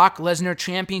the Brock Lesnar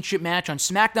championship match on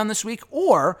SmackDown this week,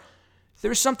 or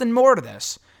there's something more to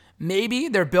this. Maybe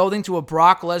they're building to a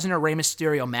Brock Lesnar-Rey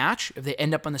Mysterio match if they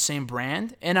end up on the same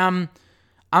brand, and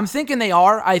I'm thinking they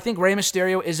are. I think Rey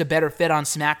Mysterio is a better fit on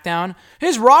SmackDown.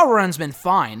 His Raw run's been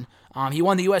fine. He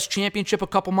won the U.S. Championship a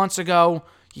couple months ago.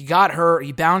 He got hurt.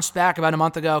 He bounced back about a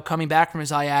month ago, coming back from his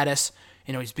hiatus.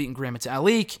 He's beaten Grand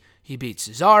Metalik. He beat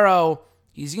Cesaro.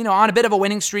 He's, on a bit of a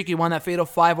winning streak. He won that Fatal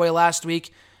 5-Way last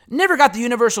week. Never got the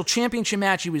Universal Championship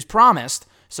match he was promised,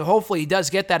 so hopefully he does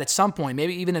get that at some point,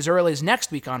 maybe even as early as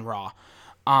next week on Raw.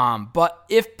 But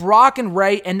if Brock and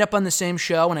Rey end up on the same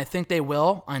show, and I think they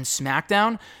will on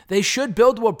SmackDown, they should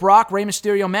build to a Brock-Rey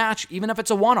Mysterio match, even if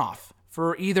it's a one-off,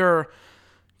 for either,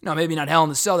 maybe not Hell in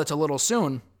the Cell, that's a little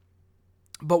soon.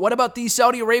 But what about the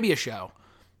Saudi Arabia show?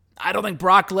 I don't think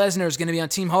Brock Lesnar is going to be on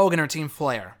Team Hogan or Team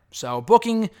Flair. So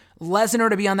booking Lesnar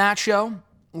to be on that show,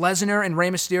 Lesnar and Rey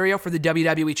Mysterio for the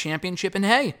WWE Championship, and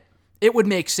hey, it would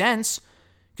make sense.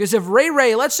 Because if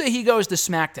Ray, let's say he goes to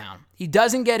SmackDown, he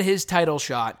doesn't get his title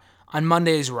shot on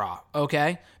Monday's Raw,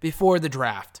 okay, before the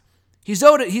draft. He's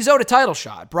owed a title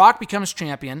shot. Brock becomes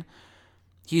champion.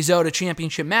 He's owed a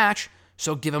championship match,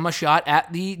 so give him a shot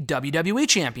at the WWE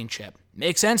Championship.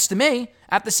 Makes sense to me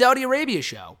at the Saudi Arabia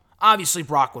show. Obviously,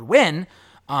 Brock would win,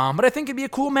 but I think it'd be a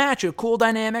cool match, a cool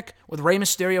dynamic with Rey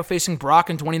Mysterio facing Brock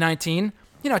in 2019.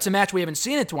 It's a match we haven't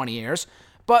seen in 20 years.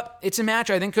 But it's a match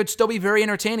I think could still be very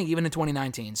entertaining even in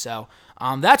 2019. So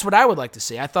that's what I would like to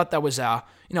see. I thought that was a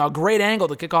great angle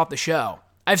to kick off the show.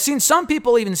 I've seen some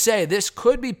people even say this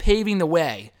could be paving the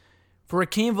way for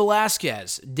Cain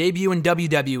Velasquez debut in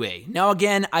WWE. Now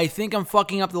again, I think I'm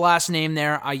fucking up the last name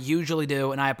there. I usually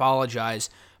do, and I apologize.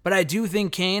 But I do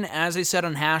think Cain, as I said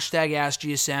on hashtag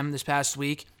AskGSM this past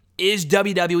week, is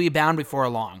WWE bound before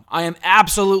long. I am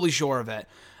absolutely sure of it.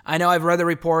 I know I've read the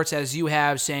reports, as you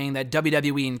have, saying that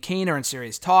WWE and Cain are in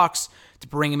serious talks to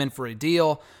bring him in for a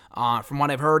deal. From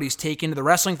what I've heard, he's taken to the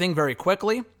wrestling thing very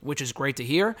quickly, which is great to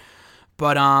hear.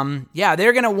 But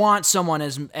they're going to want someone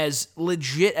as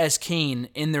legit as Cain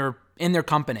in their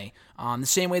company. The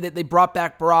same way that they brought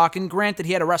back Brock, and granted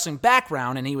he had a wrestling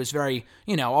background and he was very,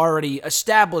 already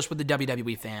established with the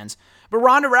WWE fans. But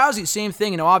Ronda Rousey, same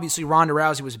thing. Obviously Ronda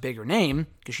Rousey was a bigger name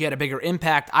because she had a bigger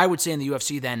impact, I would say, in the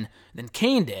UFC than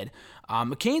Cain did.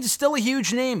 But Cain's still a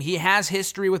huge name. He has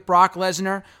history with Brock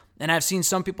Lesnar, and I've seen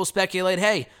some people speculate,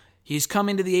 hey, he's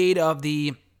coming to the aid of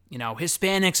the,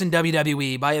 Hispanics in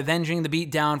WWE by avenging the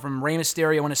beatdown from Rey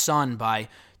Mysterio and his son by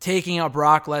taking out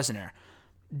Brock Lesnar.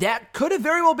 That could have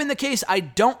very well been the case. I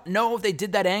don't know if they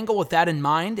did that angle with that in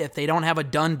mind. If they don't have a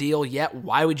done deal yet,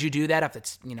 why would you do that if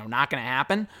it's, not going to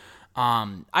happen?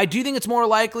 I do think it's more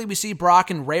likely we see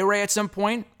Brock and Ray at some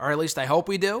point, or at least I hope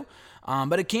we do.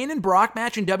 But a Cain and Brock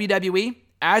match in WWE,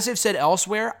 as I've said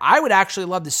elsewhere, I would actually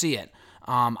love to see it.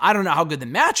 I don't know how good the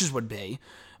matches would be,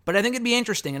 but I think it'd be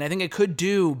interesting, and I think it could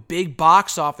do big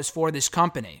box office for this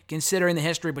company, considering the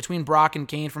history between Brock and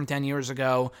Cain from 10 years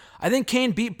ago. I think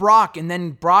Cain beat Brock, and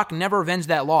then Brock never avenged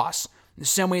that loss, the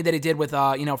same way that he did with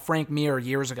Frank Mir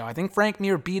years ago. I think Frank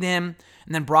Mir beat him,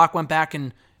 and then Brock went back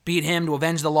and beat him to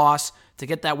avenge the loss, to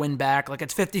get that win back. Like,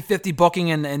 it's 50-50 booking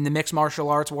in the mixed martial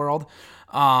arts world.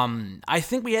 I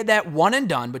think we had that one and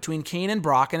done between Cain and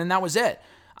Brock, and then that was it.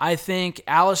 I think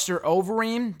Alistair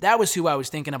Overeem, that was who I was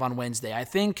thinking of on Wednesday. I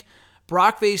think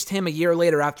Brock faced him a year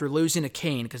later after losing to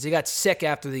Kane because he got sick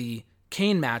after the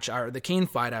Kane match, or the Kane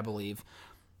fight, I believe.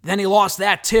 Then he lost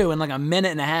that too in like a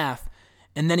minute and a half,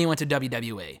 and then he went to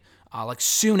WWE like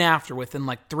soon after, within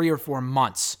like 3 or 4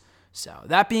 months. So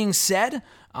that being said,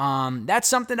 that's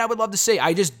something I would love to see.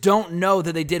 I just don't know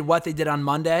that they did what they did on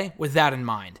Monday with that in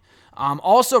mind.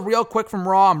 Also, real quick from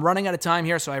Raw, I'm running out of time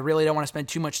here, so I really don't want to spend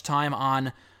too much time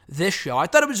on this show. I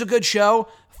thought it was a good show.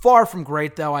 Far from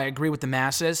great, though. I agree with the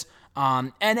masses.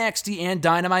 NXT and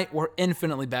Dynamite were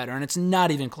infinitely better, and it's not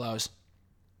even close.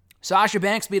 Sasha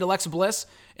Banks beat Alexa Bliss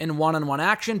in one-on-one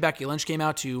action. Becky Lynch came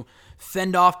out to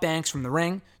fend off Banks from the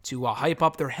ring to hype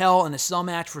up their Hell in a Cell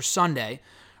match for Sunday.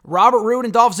 Robert Roode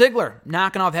and Dolph Ziggler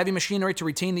knocking off Heavy Machinery to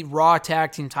retain the Raw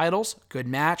Tag Team titles. Good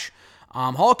match.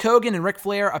 Hulk Hogan and Ric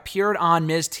Flair appeared on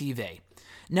Miz TV.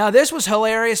 Now, this was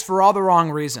hilarious for all the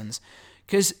wrong reasons.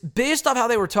 Because based off how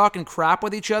they were talking crap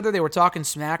with each other, they were talking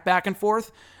smack back and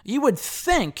forth, you would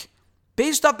think,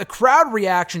 based off the crowd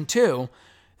reaction too,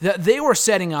 that they were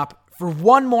setting up for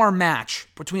one more match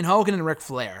between Hogan and Ric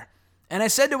Flair. And I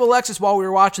said to Alexis while we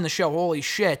were watching the show, holy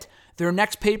shit, their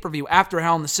next pay-per-view after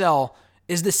Hell in the Cell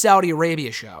is the Saudi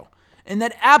Arabia show. And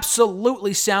that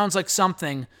absolutely sounds like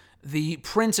something the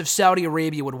Prince of Saudi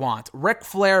Arabia would want. Ric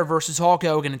Flair versus Hulk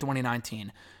Hogan in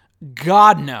 2019.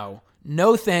 God, no.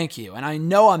 No, thank you. And I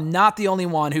know I'm not the only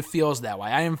one who feels that way.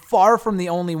 I am far from the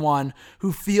only one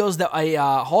who feels that a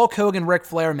Hulk Hogan-Ric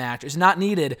Flair match is not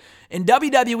needed in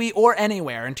WWE or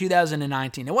anywhere in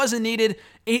 2019. It wasn't needed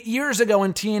 8 years ago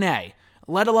in TNA,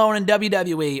 let alone in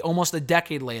WWE almost a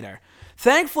decade later.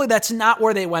 Thankfully, that's not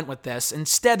where they went with this.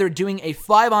 Instead, they're doing a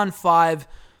 5-on-5,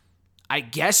 I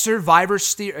guess, Survivor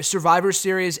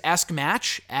Series-esque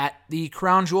match at the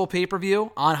Crown Jewel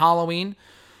pay-per-view on Halloween.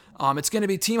 It's going to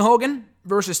be Team Hogan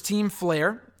versus Team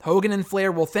Flair. Hogan and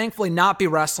Flair will thankfully not be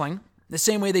wrestling the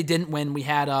same way they didn't when we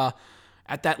had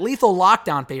at that Lethal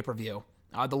Lockdown pay-per-view.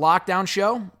 The Lockdown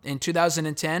show in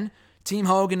 2010, Team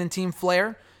Hogan and Team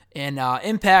Flair. And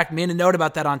Impact made a note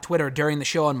about that on Twitter during the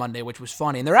show on Monday, which was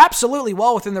funny. And they're absolutely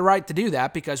well within the right to do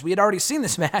that because we had already seen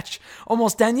this match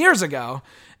almost 10 years ago.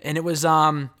 And it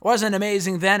wasn't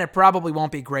amazing then. It probably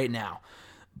won't be great now.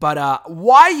 But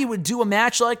why you would do a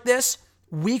match like this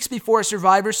weeks before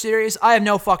Survivor Series, I have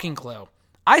no fucking clue.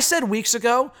 I said weeks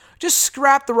ago, just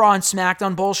scrap the Raw and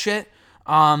SmackDown bullshit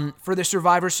for the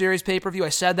Survivor Series pay-per-view. I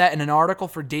said that in an article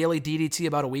for Daily DDT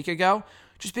about a week ago,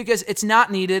 just because it's not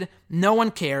needed. No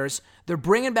one cares. They're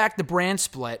bringing back the brand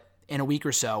split in a week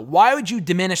or so. Why would you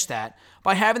diminish that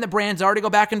by having the brands already go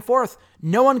back and forth?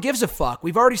 No one gives a fuck.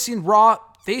 We've already seen Raw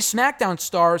face SmackDown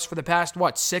stars for the past,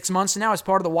 6 months now as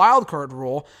part of the wild card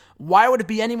rule. Why would it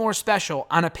be any more special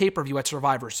on a pay-per-view at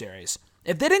Survivor Series?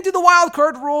 If they didn't do the wild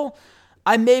card rule,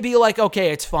 I may be like,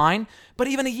 okay, it's fine. But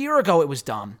even a year ago, it was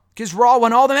dumb because Raw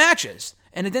won all the matches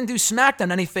and it didn't do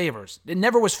SmackDown any favors. It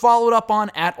never was followed up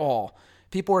on at all.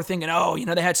 People were thinking,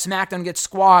 they had SmackDown get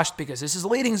squashed because this is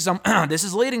leading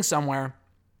somewhere,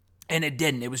 and it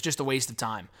didn't. It was just a waste of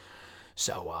time.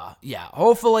 So,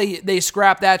 hopefully they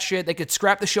scrap that shit. They could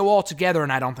scrap the show altogether,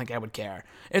 and I don't think I would care.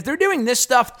 If they're doing this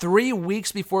stuff 3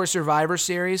 weeks before Survivor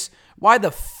Series, why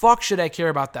the fuck should I care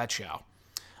about that show?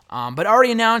 But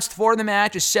already announced for the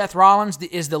match is Seth Rollins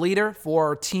is the leader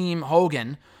for Team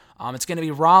Hogan. It's going to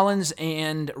be Rollins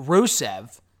and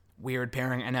Rusev. Weird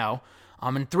pairing, I know.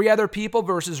 And 3 other people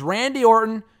versus Randy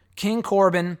Orton, King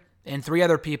Corbin, and 3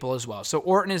 other people as well. So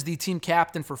Orton is the team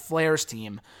captain for Flair's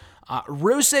team.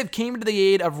 Rusev came to the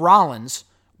aid of Rollins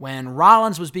when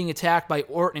Rollins was being attacked by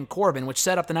Orton and Corbin, which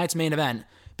set up the night's main event.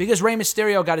 Because Rey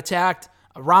Mysterio got attacked,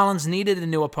 Rollins needed a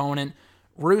new opponent.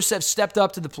 Rusev stepped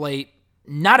up to the plate.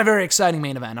 Not a very exciting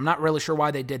main event. I'm not really sure why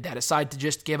they did that, aside to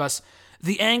just give us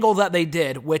the angle that they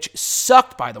did, which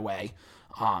sucked, by the way.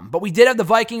 But we did have the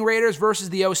Viking Raiders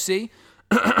versus the OC.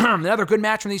 Another good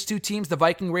match from these two teams. The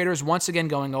Viking Raiders once again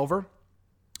going over,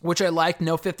 which I liked.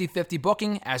 No 50-50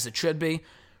 booking, as it should be.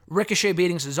 Ricochet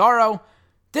beating Cesaro.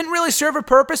 Didn't really serve a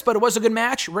purpose, but it was a good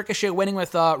match. Ricochet winning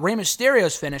with Rey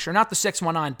Mysterio's finisher, not the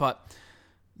 619, but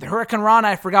the Hurricane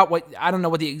Rana. I don't know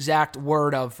what the exact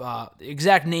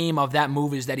exact name of that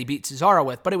move is that he beat Cesaro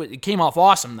with, but it came off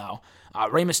awesome though.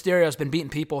 Rey Mysterio's been beating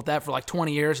people with that for like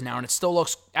 20 years now, and it still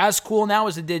looks as cool now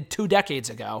as it did 2 decades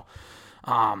ago.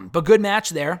 But good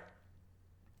match there.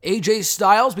 AJ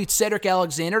Styles beat Cedric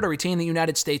Alexander to retain the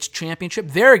United States Championship.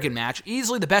 Very good match.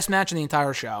 Easily the best match in the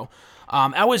entire show.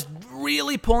 I was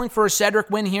really pulling for a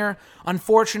Cedric win here.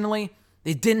 Unfortunately,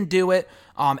 they didn't do it.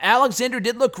 Alexander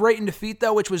did look great in defeat,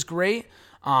 though, which was great.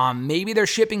 Maybe they're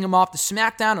shipping him off to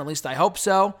SmackDown. At least I hope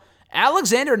so.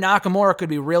 Alexander Nakamura could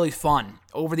be really fun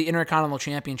over the Intercontinental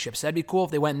Championships. That'd be cool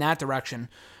if they went in that direction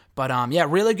But yeah,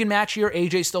 really good match here.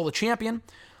 AJ still the champion.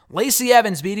 Lacey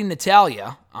Evans beating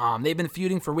Natalya. They've been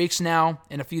feuding for weeks now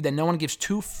in a feud that no one gives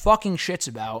two fucking shits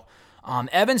about.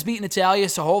 Evans beat Natalya,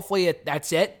 so hopefully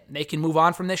that's it. They can move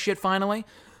on from this shit finally.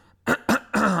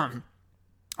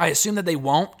 I assume that they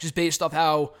won't, just based off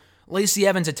how Lacey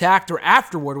Evans attacked her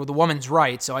afterward with a woman's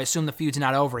right, so I assume the feud's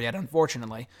not over yet,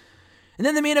 unfortunately. And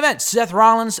then the main event, Seth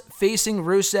Rollins facing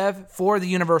Rusev for the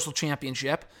Universal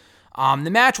Championship. The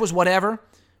match was whatever.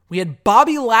 We had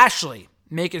Bobby Lashley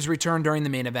make his return during the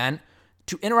main event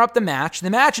to interrupt the match. The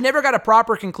match never got a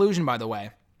proper conclusion, by the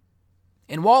way.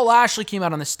 And while Lashley came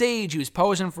out on the stage, he was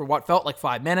posing for what felt like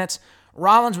 5 minutes.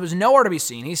 Rollins was nowhere to be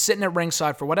seen. He's sitting at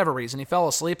ringside for whatever reason. He fell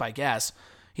asleep, I guess.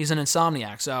 He's an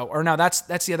insomniac.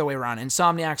 That's the other way around.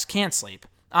 Insomniacs can't sleep.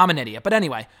 I'm an idiot. But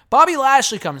anyway, Bobby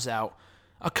Lashley comes out,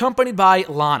 accompanied by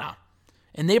Lana.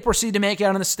 And they proceed to make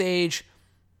out on the stage.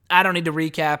 I don't need to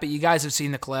recap it. You guys have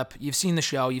seen the clip. You've seen the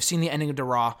show. You've seen the ending of the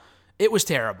Raw. It was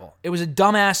terrible. It was a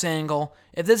dumbass angle.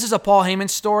 If this is a Paul Heyman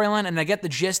storyline, and I get the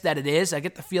gist that it is, I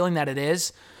get the feeling that it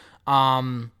is,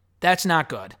 that's not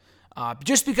good.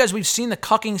 Just because we've seen the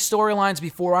cucking storylines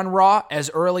before on Raw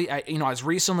as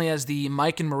recently as the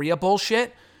Mike and Maria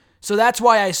bullshit. So that's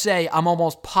why I say I'm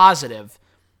almost positive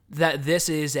that this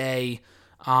is a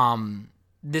Paul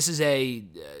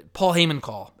Heyman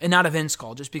call and not a Vince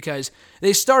call, just because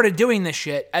they started doing this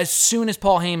shit as soon as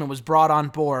Paul Heyman was brought on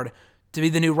board to be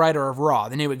the new writer of Raw,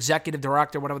 the new executive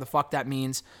director, whatever the fuck that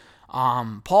means.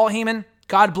 Paul Heyman,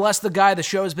 God bless the guy. The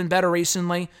show has been better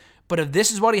recently. But if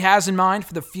this is what he has in mind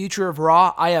for the future of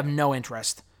Raw, I have no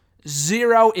interest.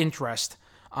 Zero interest.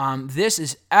 This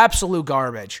is absolute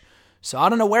garbage. So I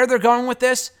don't know where they're going with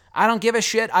this. I don't give a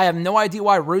shit. I have no idea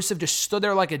why Rusev just stood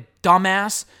there like a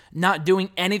dumbass, not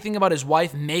doing anything about his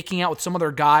wife making out with some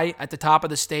other guy at the top of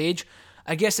the stage.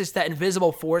 I guess it's that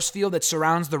invisible force field that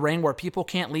surrounds the ring where people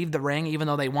can't leave the ring even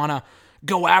though they want to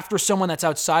go after someone that's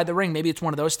outside the ring. Maybe it's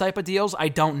one of those type of deals. I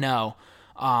don't know.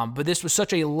 But this was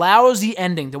such a lousy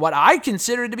ending to what I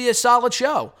considered to be a solid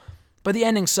show. But the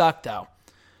ending sucked, though.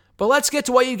 But let's get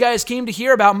to what you guys came to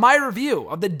hear about my review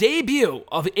of the debut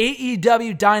of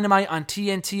AEW Dynamite on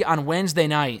TNT on Wednesday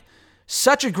night.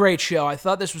 Such a great show. I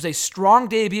thought this was a strong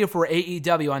debut for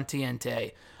AEW on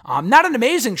TNT. Not an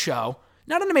amazing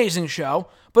show,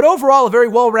 but overall a very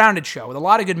well-rounded show with a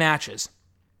lot of good matches.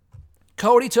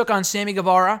 Cody took on Sammy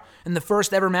Guevara in the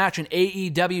first ever match in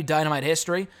AEW Dynamite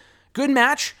history. Good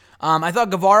match. I thought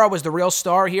Guevara was the real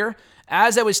star here.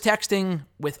 As I was texting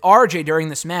with RJ during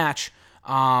this match,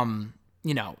 I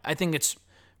think it's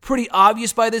pretty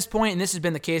obvious by this point, and this has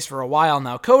been the case for a while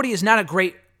now. Cody is not a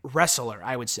great wrestler,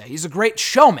 I would say. He's a great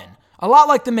showman, a lot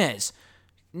like The Miz.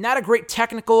 Not a great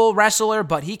technical wrestler,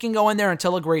 but he can go in there and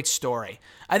tell a great story.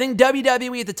 I think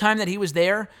WWE at the time that he was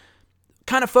there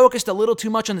kind of focused a little too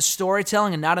much on the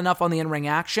storytelling and not enough on the in-ring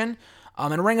action.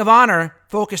 And Ring of Honor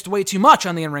focused way too much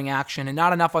on the in-ring action and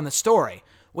not enough on the story,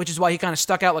 which is why he kind of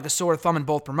stuck out like a sore thumb in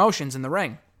both promotions in the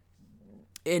ring.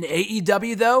 In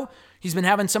AEW, though, he's been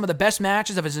having some of the best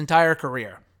matches of his entire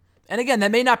career. And again,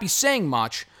 that may not be saying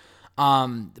much,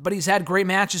 but he's had great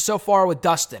matches so far with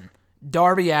Dustin,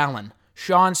 Darby Allin,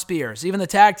 Shawn Spears, even the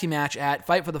tag team match at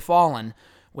Fight for the Fallen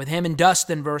with him and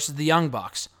Dustin versus the Young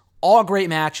Bucks. All great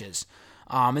matches.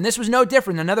 And this was no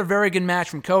different. Another very good match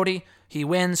from Cody. He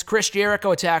wins. Chris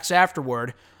Jericho attacks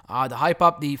afterward to hype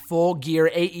up the Full Gear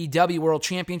AEW World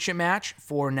Championship match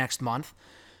for next month.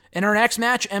 In our next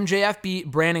match, MJF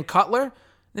beat Brandon Cutler.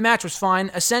 The match was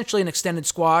fine. Essentially an extended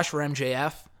squash for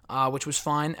MJF, which was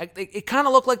fine. It kind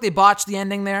of looked like they botched the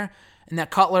ending there, and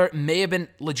that Cutler may have been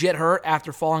legit hurt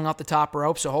after falling off the top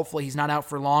rope, so hopefully he's not out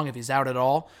for long if he's out at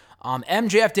all.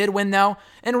 MJF did win, though,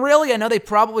 and really, I know they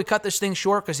probably cut this thing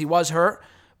short because he was hurt,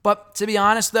 but to be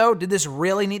honest, though, did this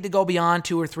really need to go beyond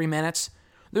 2 or 3 minutes?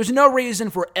 There's no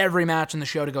reason for every match in the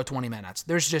show to go 20 minutes.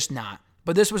 There's just not.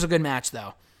 But this was a good match,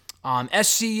 though.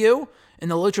 SCU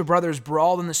and the Lucha Brothers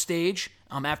brawled on the stage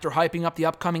after hyping up the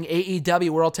upcoming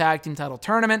AEW World Tag Team Title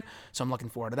Tournament, so I'm looking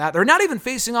forward to that. They're not even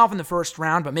facing off in the first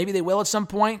round, but maybe they will at some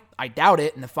point. I doubt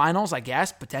it. In the finals, I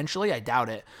guess, potentially. I doubt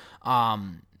it.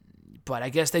 But I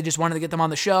guess they just wanted to get them on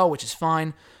the show, which is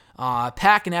fine.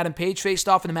 Pac and Adam Page faced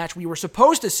off in the match we were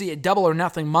supposed to see at Double or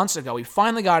Nothing months ago. We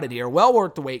finally got it here. Well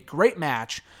worth the wait. Great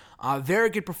match.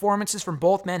 Very good performances from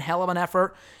both men. Hell of an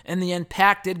effort. In the end,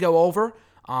 Pac did go over.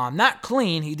 Not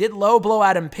clean. He did low blow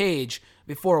Adam Page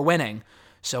before winning.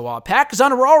 So Pac is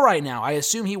on a roll right now. I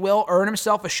assume he will earn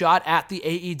himself a shot at the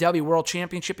AEW World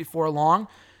Championship before long.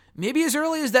 Maybe as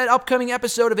early as that upcoming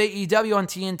episode of AEW on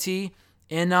TNT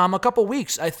in a couple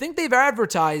weeks. I think they've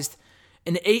advertised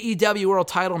an AEW World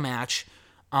title match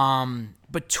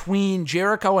between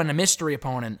Jericho and a mystery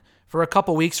opponent for a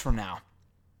couple weeks from now.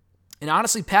 And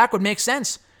honestly, Pac would make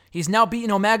sense. He's now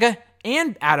beaten Omega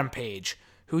and Adam Page,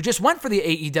 who just went for the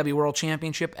AEW World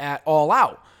Championship at All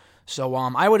Out. So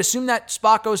I would assume that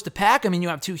spot goes to Pac. I mean, you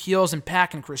have two heels in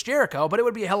Pac and Chris Jericho, but it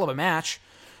would be a hell of a match.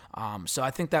 So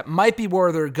I think that might be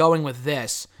where they're going with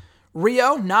this.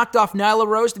 Rio knocked off Nyla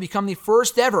Rose to become the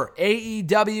first ever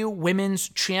AEW Women's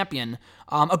Champion.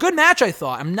 A good match, I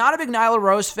thought. I'm not a big Nyla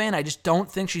Rose fan. I just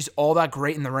don't think she's all that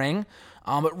great in the ring.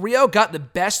 But Rio got the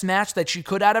best match that she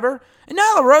could out of her. And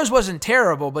Nyla Rose wasn't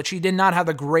terrible, but she did not have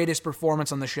the greatest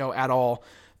performance on the show at all.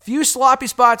 Few sloppy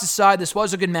spots aside, this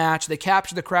was a good match. They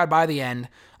captured the crowd by the end.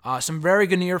 Some very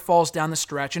good near falls down the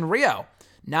stretch. And Rio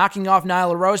knocking off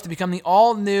Nyla Rose to become the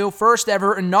all-new,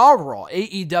 first-ever inaugural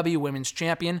AEW Women's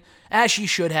Champion, as she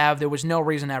should have. There was no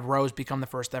reason to have Rose become the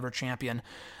first-ever champion.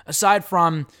 Aside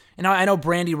from, I know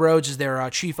Brandy Rhodes is their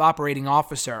chief operating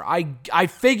officer. I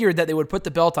figured that they would put the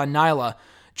belt on Nyla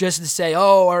just to say,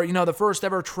 the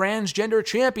first-ever transgender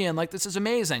champion. Like, this is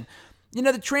amazing.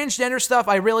 The transgender stuff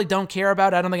I really don't care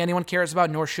about. I don't think anyone cares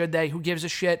about, nor should they. Who gives a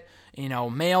shit?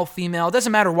 Male, female, it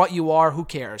doesn't matter what you are. Who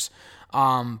cares?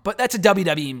 But that's a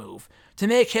WWE move. To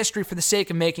make history for the sake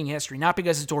of making history, not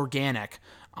because it's organic.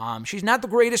 She's not the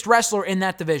greatest wrestler in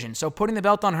that division, so putting the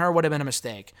belt on her would have been a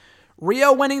mistake.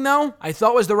 Rio winning, though, I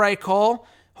thought was the right call.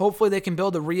 Hopefully they can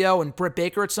build a Rio and Britt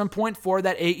Baker at some point for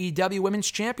that AEW Women's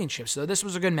Championship, so this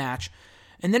was a good match.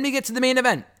 And then we get to the main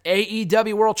event.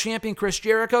 AEW World Champion Chris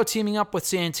Jericho teaming up with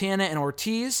Santana and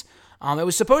Ortiz. It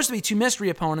was supposed to be two mystery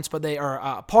opponents, but they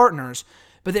are partners.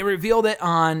 But they revealed it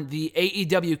on the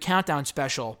AEW Countdown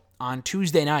special on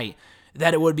Tuesday night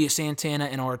that it would be Santana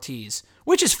and Ortiz,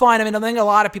 which is fine. I mean, I think a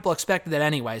lot of people expected that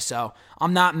anyway, so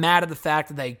I'm not mad at the fact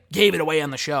that they gave it away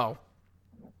on the show,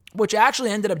 which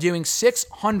actually ended up doing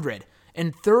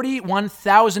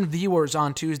 631,000 viewers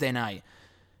on Tuesday night.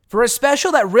 For a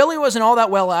special that really wasn't all that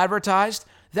well advertised,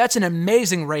 that's an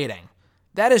amazing rating.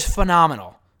 That is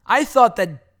phenomenal. I thought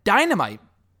that Dynamite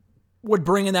would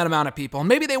bring in that amount of people, and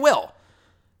maybe they will.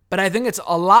 But I think it's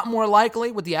a lot more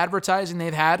likely with the advertising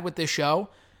they've had with this show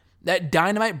that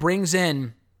Dynamite brings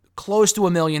in close to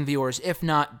 1 million viewers, if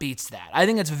not beats that. I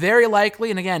think it's very likely,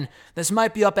 and again, this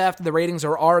might be up after the ratings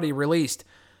are already released,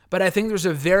 but I think there's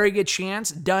a very good chance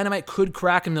Dynamite could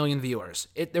crack 1 million viewers.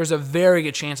 There's a very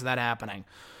good chance of that happening.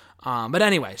 But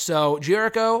anyway, so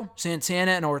Jericho,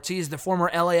 Santana, and Ortiz, the former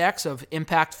LAX of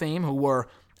Impact fame, who were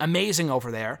amazing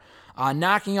over there,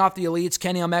 knocking off the Elites,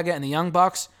 Kenny Omega, and the Young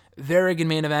Bucks. Very good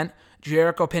main event.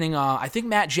 Jericho pinning, I think,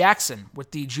 Matt Jackson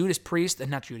with the Judas Effect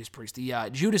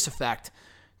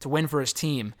to win for his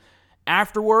team.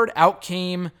 Afterward, out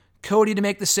came Cody to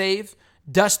make the save.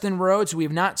 Dustin Rhodes, who we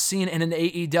have not seen in an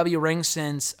AEW ring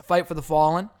since Fight for the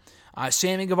Fallen.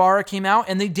 Sammy Guevara came out,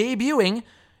 and the debuting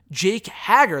Jake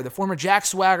Hager, the former Jack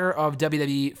Swagger of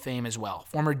WWE fame as well.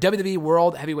 Former WWE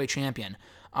World Heavyweight Champion.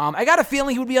 I got a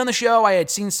feeling he would be on the show. I had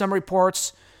seen some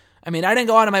reports. I mean, I didn't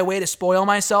go out of my way to spoil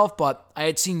myself, but I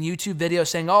had seen YouTube videos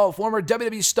saying, former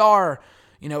WWE star,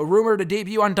 rumored to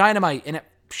debut on Dynamite, and it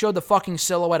showed the fucking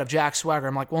silhouette of Jack Swagger.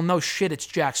 I'm like, well, no shit, it's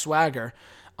Jack Swagger.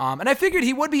 And I figured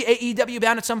he would be AEW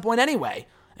bound at some point anyway.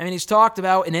 I mean, he's talked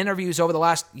about in interviews over the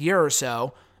last year or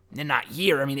so, and not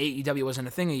year, I mean, AEW wasn't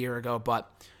a thing a year ago,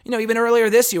 but, even earlier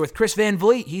this year with Chris Van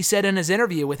Vliet, he said in his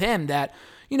interview with him that,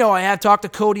 I have talked to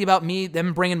Cody about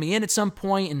them bringing me in at some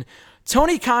point, and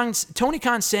Tony Khan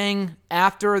saying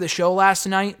after the show last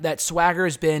night that Swagger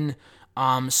has been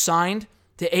signed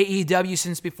to AEW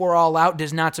since before All Out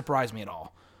does not surprise me at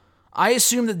all. I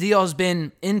assume the deal has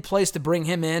been in place to bring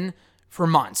him in for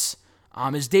months.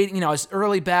 As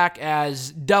early back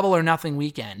as Double or Nothing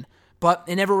weekend, but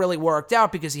it never really worked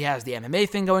out because he has the MMA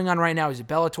thing going on right now. He's a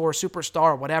Bellator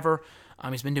superstar or whatever.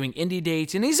 He's been doing indie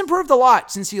dates, and he's improved a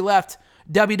lot since he left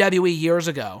WWE years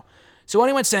ago. So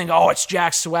anyone saying, it's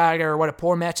Jack Swagger, what a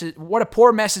poor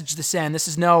message to send. This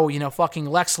is no, fucking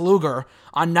Lex Luger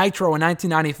on Nitro in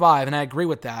 1995, and I agree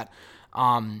with that.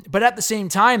 But at the same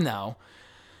time, though,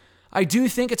 I do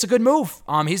think it's a good move.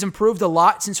 He's improved a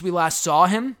lot since we last saw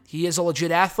him. He is a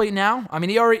legit athlete now. I mean,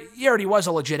 he already was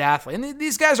a legit athlete. And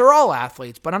these guys are all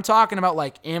athletes, but I'm talking about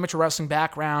like amateur wrestling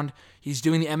background. He's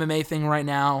doing the MMA thing right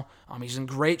now. He's in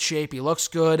great shape. He looks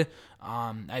good.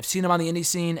 I've seen him on the indie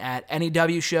scene at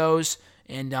NEW shows,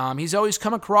 and he's always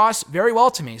come across very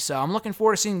well to me. So I'm looking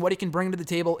forward to seeing what he can bring to the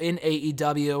table in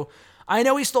AEW. I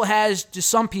know he still has just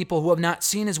some people who have not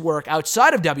seen his work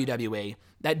outside of WWE,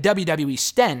 that WWE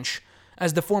stench,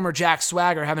 as the former Jack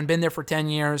Swagger, having been there for 10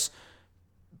 years,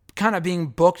 kind of being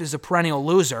booked as a perennial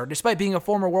loser, despite being a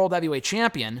former World Heavyweight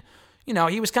Champion.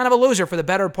 he was kind of a loser for the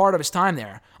better part of his time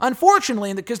there.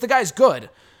 Unfortunately, because the guy's good,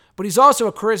 but he's also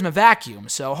a charisma vacuum.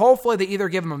 So hopefully they either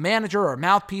give him a manager or a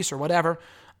mouthpiece or whatever.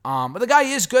 But the guy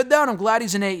is good, though, and I'm glad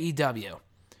he's in AEW.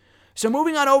 So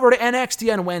moving on over to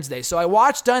NXT on Wednesday. So I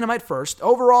watched Dynamite first.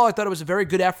 Overall, I thought it was a very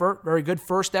good effort, very good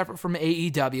first effort from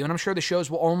AEW, and I'm sure the shows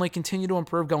will only continue to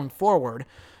improve going forward.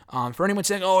 For anyone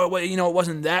saying, it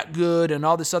wasn't that good and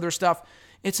all this other stuff,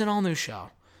 it's an all-new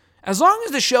show. As long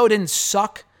as the show didn't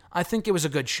suck, I think it was a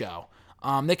good show.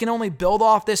 They can only build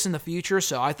off this in the future,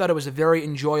 so I thought it was a very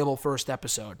enjoyable first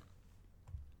episode.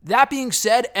 That being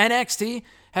said, NXT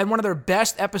had one of their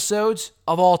best episodes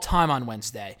of all time on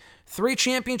Wednesday. 3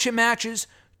 championship matches,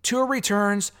 2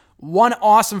 returns, 1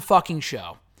 awesome fucking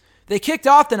show. They kicked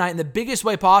off the night in the biggest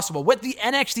way possible with the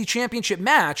NXT championship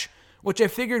match, which I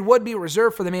figured would be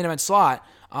reserved for the main event slot.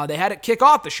 They had it kick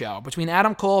off the show between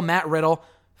Adam Cole, Matt Riddle.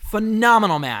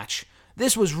 Phenomenal match.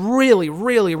 This was really,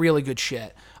 really, really good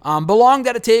shit. Belonged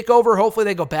at a TakeOver. Hopefully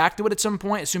they go back to it at some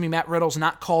point, assuming Matt Riddle's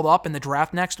not called up in the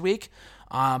draft next week.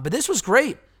 But this was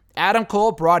great. Adam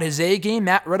Cole brought his A game.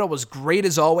 Matt Riddle was great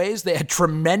as always. They had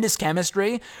tremendous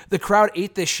chemistry. The crowd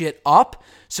ate this shit up.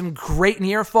 Some great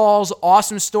near falls,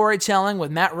 awesome storytelling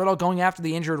with Matt Riddle going after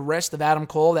the injured wrist of Adam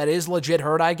Cole. That is legit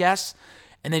hurt, I guess.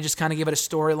 And they just kind of give it a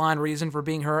storyline reason for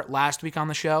being hurt last week on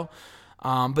the show.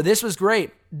 But this was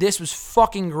great. This was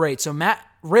fucking great. So Matt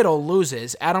Riddle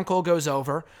loses. Adam Cole goes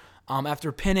over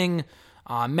after pinning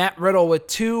Matt Riddle with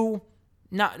 2...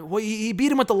 he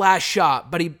beat him with the last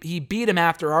shot, but he beat him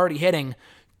after already hitting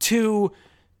 2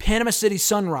 Panama City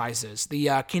Sunrises,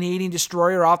 the Canadian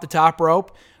Destroyer off the top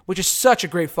rope, which is such a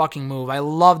great fucking move. I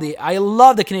love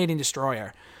the Canadian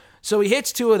Destroyer. So he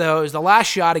hits 2 of those, the last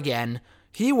shot again.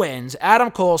 He wins. Adam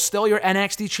Cole, still your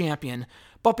NXT champion.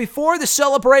 But before the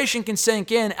celebration can sink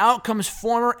in, out comes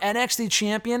former NXT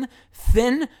champion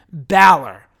Finn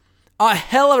Balor. A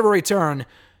hell of a return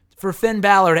for Finn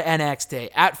Balor to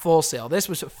NXT at Full Sail. This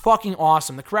was fucking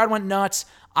awesome. The crowd went nuts.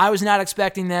 I was not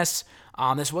expecting this.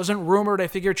 This wasn't rumored. I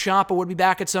figured Ciampa would be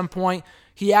back at some point.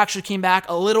 He actually came back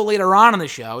a little later on in the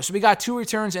show. So we got 2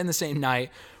 returns in the same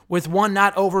night, with one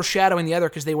not overshadowing the other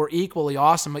because they were equally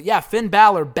awesome. But yeah, Finn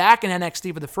Balor back in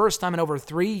NXT for the first time in over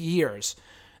 3 years.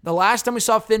 The last time we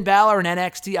saw Finn Balor in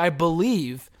NXT, I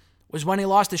believe, was when he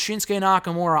lost to Shinsuke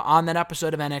Nakamura on that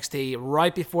episode of NXT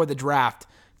right before the draft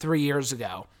 3 years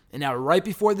ago. And now right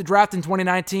before the draft in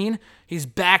 2019, he's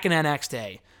back in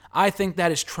NXT. I think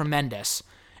that is tremendous.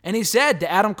 And he said to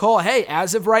Adam Cole, hey,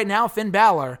 as of right now, Finn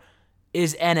Balor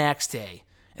is NXT.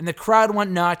 And the crowd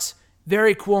went nuts.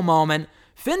 Very cool moment.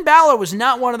 Finn Balor was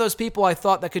not one of those people I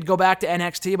thought that could go back to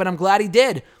NXT, but I'm glad he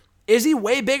did. Is he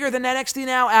way bigger than NXT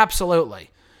now? Absolutely.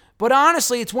 But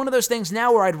honestly, it's one of those things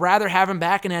now where I'd rather have him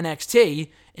back in NXT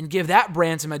and give that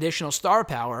brand some additional star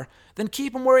power than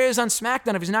keep him where he is on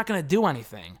SmackDown if he's not going to do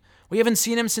anything. We haven't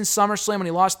seen him since SummerSlam when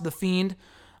he lost to The Fiend,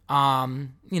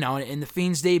 in The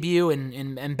Fiend's debut,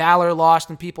 and Balor lost,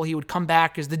 and people, he would come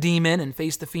back as the Demon and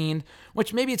face The Fiend,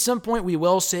 which maybe at some point we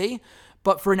will see.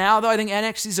 But for now, though, I think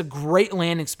NXT is a great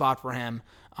landing spot for him.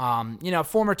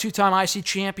 Former 2-time IC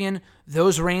champion,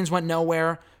 those reigns went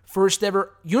nowhere. First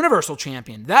ever Universal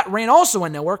champion, that reign also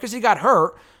went nowhere because he got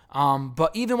hurt.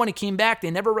 But even when he came back,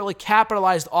 they never really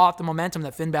capitalized off the momentum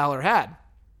that Finn Balor had.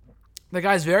 The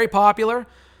guy's very popular.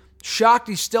 Shocked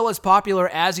he's still as popular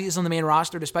as he is on the main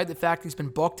roster, despite the fact he's been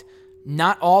booked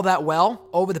not all that well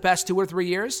over the past 2 or 3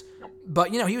 years.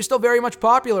 But, he was still very much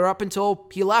popular up until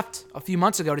he left a few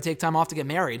months ago to take time off to get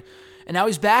married. And now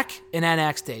he's back in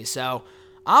NXT. So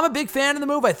I'm a big fan of the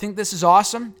move. I think this is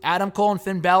awesome. Adam Cole and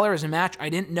Finn Balor is a match I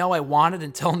didn't know I wanted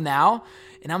until now.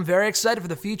 And I'm very excited for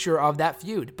the future of that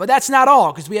feud. But that's not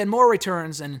all, because we had more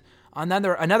returns and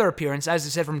another appearance, as I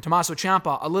said, from Tommaso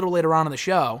Ciampa a little later on in the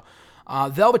show.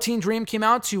 Velveteen Dream came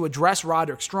out to address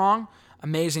Roderick Strong.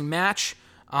 Amazing match.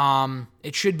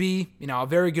 It should be, a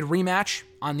very good rematch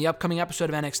on the upcoming episode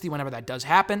of NXT whenever that does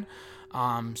happen.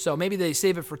 So maybe they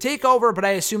save it for TakeOver, but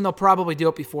I assume they'll probably do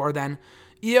it before then.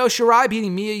 Io Shirai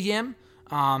beating Mia Yim.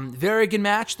 Very good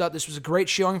match. Thought this was a great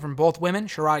showing from both women.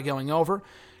 Shirai going over.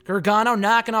 Gargano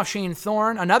knocking off Shane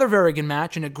Thorne. Another very good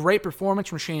match and a great performance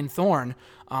from Shane Thorne,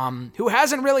 who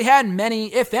hasn't really had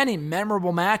many, if any,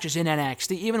 memorable matches in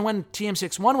NXT, even when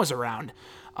TM61 was around.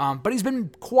 But he's been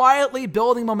quietly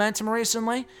building momentum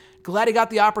recently. Glad he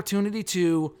got the opportunity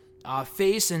to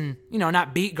face and,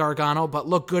 not beat Gargano, but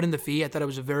look good in the feet. I thought it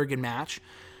was a very good match.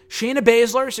 Shayna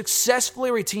Baszler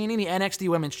successfully retaining the NXT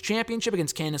Women's Championship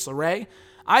against Candice LeRae.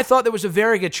 I thought there was a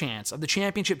very good chance of the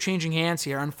championship changing hands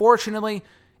here. Unfortunately,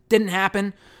 didn't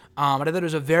happen. But I thought it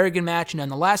was a very good match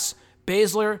nonetheless.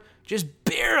 Baszler just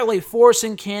barely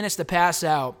forcing Candice to pass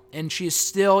out, and she is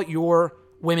still your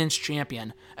women's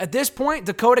champion. At this point,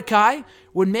 Dakota Kai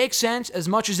would make sense as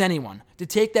much as anyone to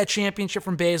take that championship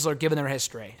from Baszler given their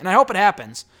history, and I hope it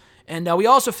happens. And we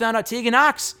also found out Tegan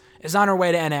Nox is on her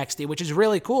way to NXT, which is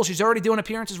really cool. She's already doing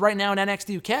appearances right now in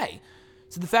NXT UK.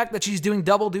 So the fact that she's doing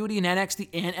double duty in NXT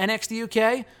and NXT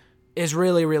UK is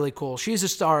really, really cool. She's a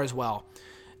star as well.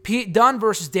 Pete Dunne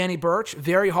versus Danny Burch.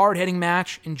 Very hard-hitting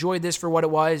match. Enjoyed this for what it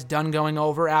was. Dunne going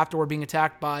over afterward being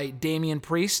attacked by Damian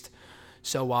Priest.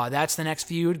 So that's the next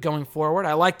feud going forward.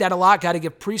 I like that a lot. Got to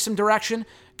give Priest some direction.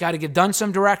 Got to give Dunne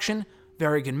some direction.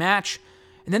 Very good match.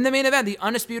 And then the main event, the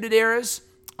Undisputed Eras.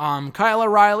 Kyle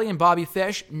O'Reilly and Bobby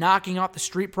Fish knocking off the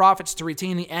Street Profits to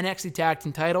retain the NXT Tag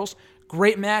Team titles.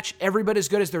 Great match. Every bit as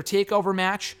good as their TakeOver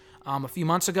match a few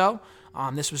months ago.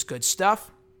 This was good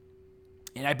stuff.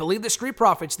 And I believe the Street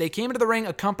Profits, they came into the ring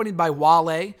accompanied by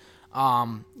Wale.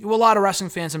 A lot of wrestling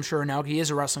fans, I'm sure, know. He is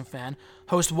a wrestling fan.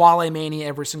 Host Wale Mania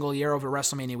every single year over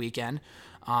WrestleMania weekend.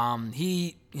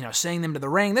 He sang them to the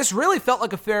ring. This really felt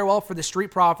like a farewell for the Street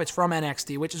Profits from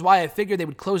NXT, which is why I figured they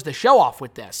would close the show off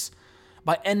with this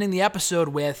by ending the episode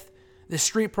with the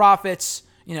Street Profits,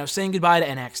 saying goodbye to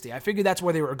NXT. I figured that's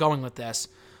where they were going with this.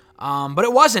 But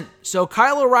it wasn't. So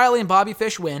Kyle O'Reilly and Bobby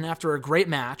Fish win after a great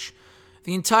match.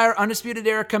 The entire Undisputed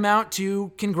Era come out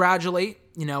to congratulate,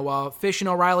 Fish and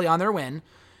O'Reilly on their win.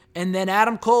 And then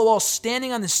Adam Cole, while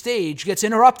standing on the stage, gets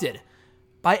interrupted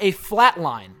by a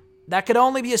flatline that could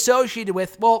only be associated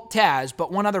with, Taz,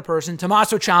 but one other person,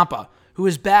 Tommaso Ciampa, who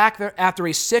is back there after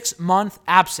a 6-month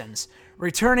absence,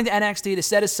 returning to NXT to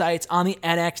set his sights on the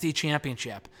NXT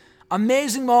Championship.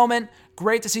 Amazing moment.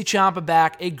 Great to see Ciampa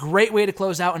back. A great way to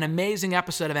close out an amazing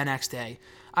episode of NXT.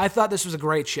 I thought this was a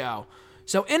great show.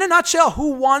 So in a nutshell,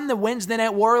 who won the Wednesday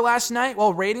Night War last night?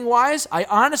 Well, rating-wise, I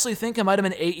honestly think it might have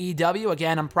been AEW.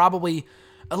 Again, I'm probably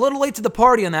a little late to the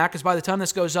party on that because by the time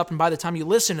this goes up and by the time you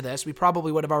listen to this, we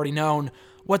probably would have already known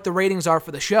what the ratings are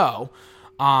for the show.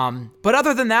 But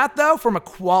other than that, though, from a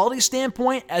quality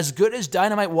standpoint, as good as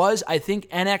Dynamite was, I think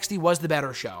NXT was the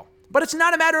better show. But it's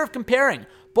not a matter of comparing.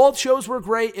 Both shows were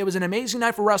great. It was an amazing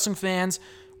night for wrestling fans.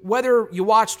 Whether you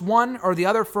watched one or the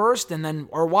other first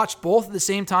or watched both at the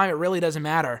same time, it really doesn't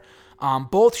matter.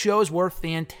 Both shows were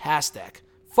fantastic.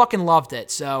 Fucking loved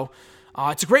it. So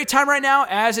it's a great time right now,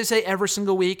 as I say every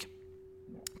single week,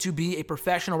 to be a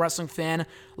professional wrestling fan.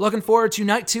 Looking forward to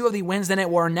night 2 of the Wednesday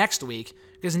Night War next week.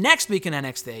 Because next week in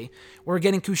NXT, we're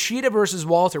getting Kushida versus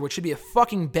Walter, which should be a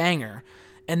fucking banger.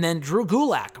 And then Drew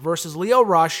Gulak versus Lio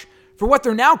Rush for what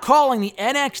they're now calling the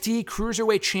NXT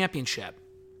Cruiserweight Championship.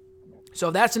 So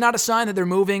if that's not a sign that they're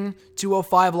moving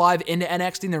 205 Live into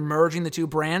NXT and they're merging the two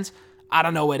brands, I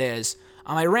don't know what is.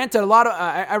 I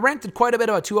ranted quite a bit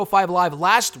about 205 Live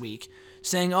last week,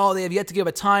 saying, they have yet to give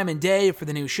a time and day for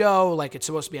the new show, like it's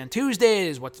supposed to be on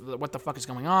Tuesdays, what the fuck is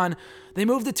going on? They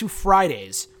moved it to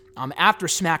Fridays after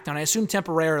SmackDown, I assume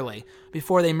temporarily,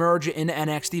 before they merge it into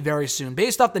NXT very soon.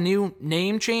 Based off the new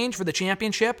name change for the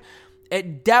championship,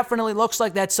 it definitely looks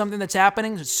like that's something that's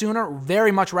happening sooner,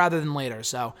 very much rather than later,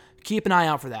 so keep an eye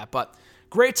out for that. But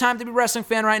great time to be a wrestling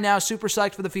fan right now. Super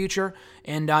psyched for the future.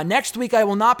 And next week, I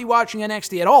will not be watching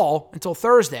NXT at all until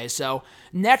Thursday. So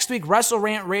next week, Wrestle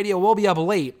Rant Radio will be up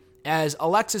late as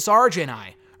Alexis RJ and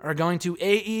I are going to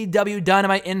AEW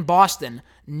Dynamite in Boston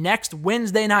next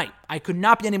Wednesday night. I could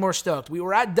not be any more stoked. We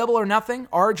were at Double or Nothing.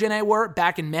 RJ and I were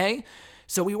back in May.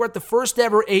 So we were at the first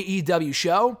ever AEW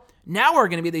show. Now we're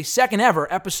going to be the second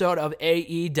ever episode of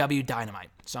AEW Dynamite.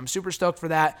 So I'm super stoked for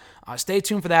that. Stay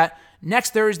tuned for that.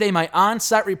 Next Thursday, my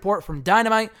on-site report from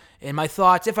Dynamite and my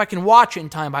thoughts, if I can watch it in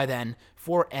time by then,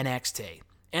 for NXT.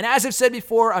 And as I've said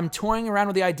before, I'm toying around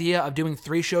with the idea of doing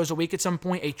 3 shows a week at some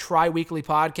point, a tri-weekly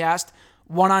podcast.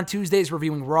 One on Tuesdays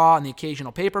reviewing Raw and the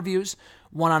occasional pay-per-views.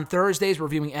 One on Thursdays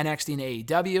reviewing NXT and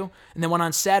AEW. And then one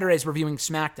on Saturdays reviewing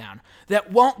SmackDown.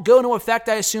 That won't go into effect,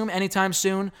 I assume, anytime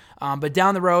soon. But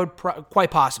down the road,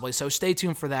 quite possibly. So stay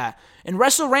tuned for that. And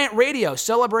Wrestle Rant Radio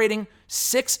celebrating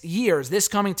 6 years this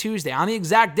coming Tuesday. On the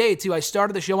exact day, too. I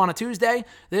started the show on a Tuesday.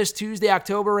 This Tuesday,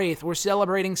 October 8th, we're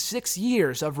celebrating 6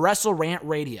 years of Wrestle Rant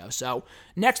Radio. So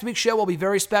next week's show will be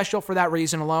very special for that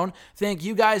reason alone. Thank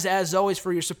you guys, as always,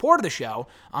 for your support of the show.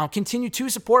 Continue to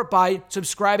support by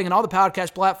subscribing on all the podcast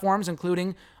platforms,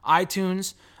 including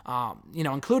iTunes,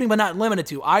 including but not limited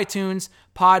to iTunes,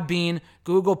 Podbean,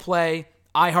 Google Play,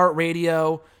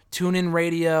 iHeartRadio, TuneIn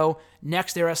Radio,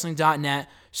 NextDayWrestling.net.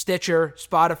 Stitcher,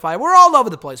 Spotify. We're all over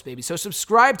the place, baby. So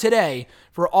subscribe today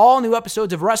for all new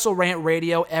episodes of Wrestle Rant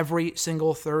Radio every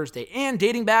single Thursday. And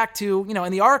dating back to,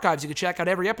 in the archives, you can check out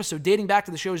every episode dating back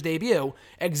to the show's debut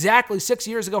exactly 6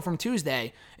 years ago from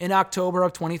Tuesday in October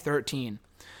of 2013.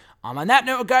 On that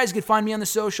note, guys, you can find me on the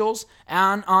socials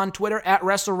and on Twitter at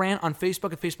WrestleRant, on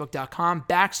Facebook at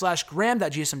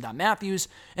facebook.com/Graham.GSM.Matthews,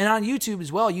 and on YouTube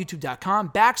as well,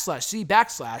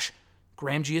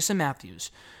 youtube.com/C/GrahamGSMMatthews.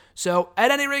 So,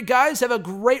 at any rate, guys, have a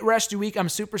great rest of your week. I'm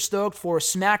super stoked for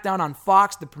SmackDown on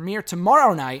Fox, the premiere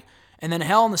tomorrow night, and then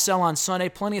Hell in the Cell on Sunday.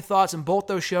 Plenty of thoughts on both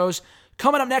those shows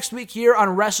coming up next week here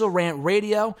on Wrestle Rant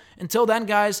Radio. Until then,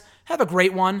 guys, have a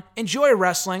great one. Enjoy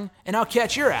wrestling, and I'll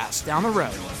catch your ass down the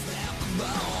road.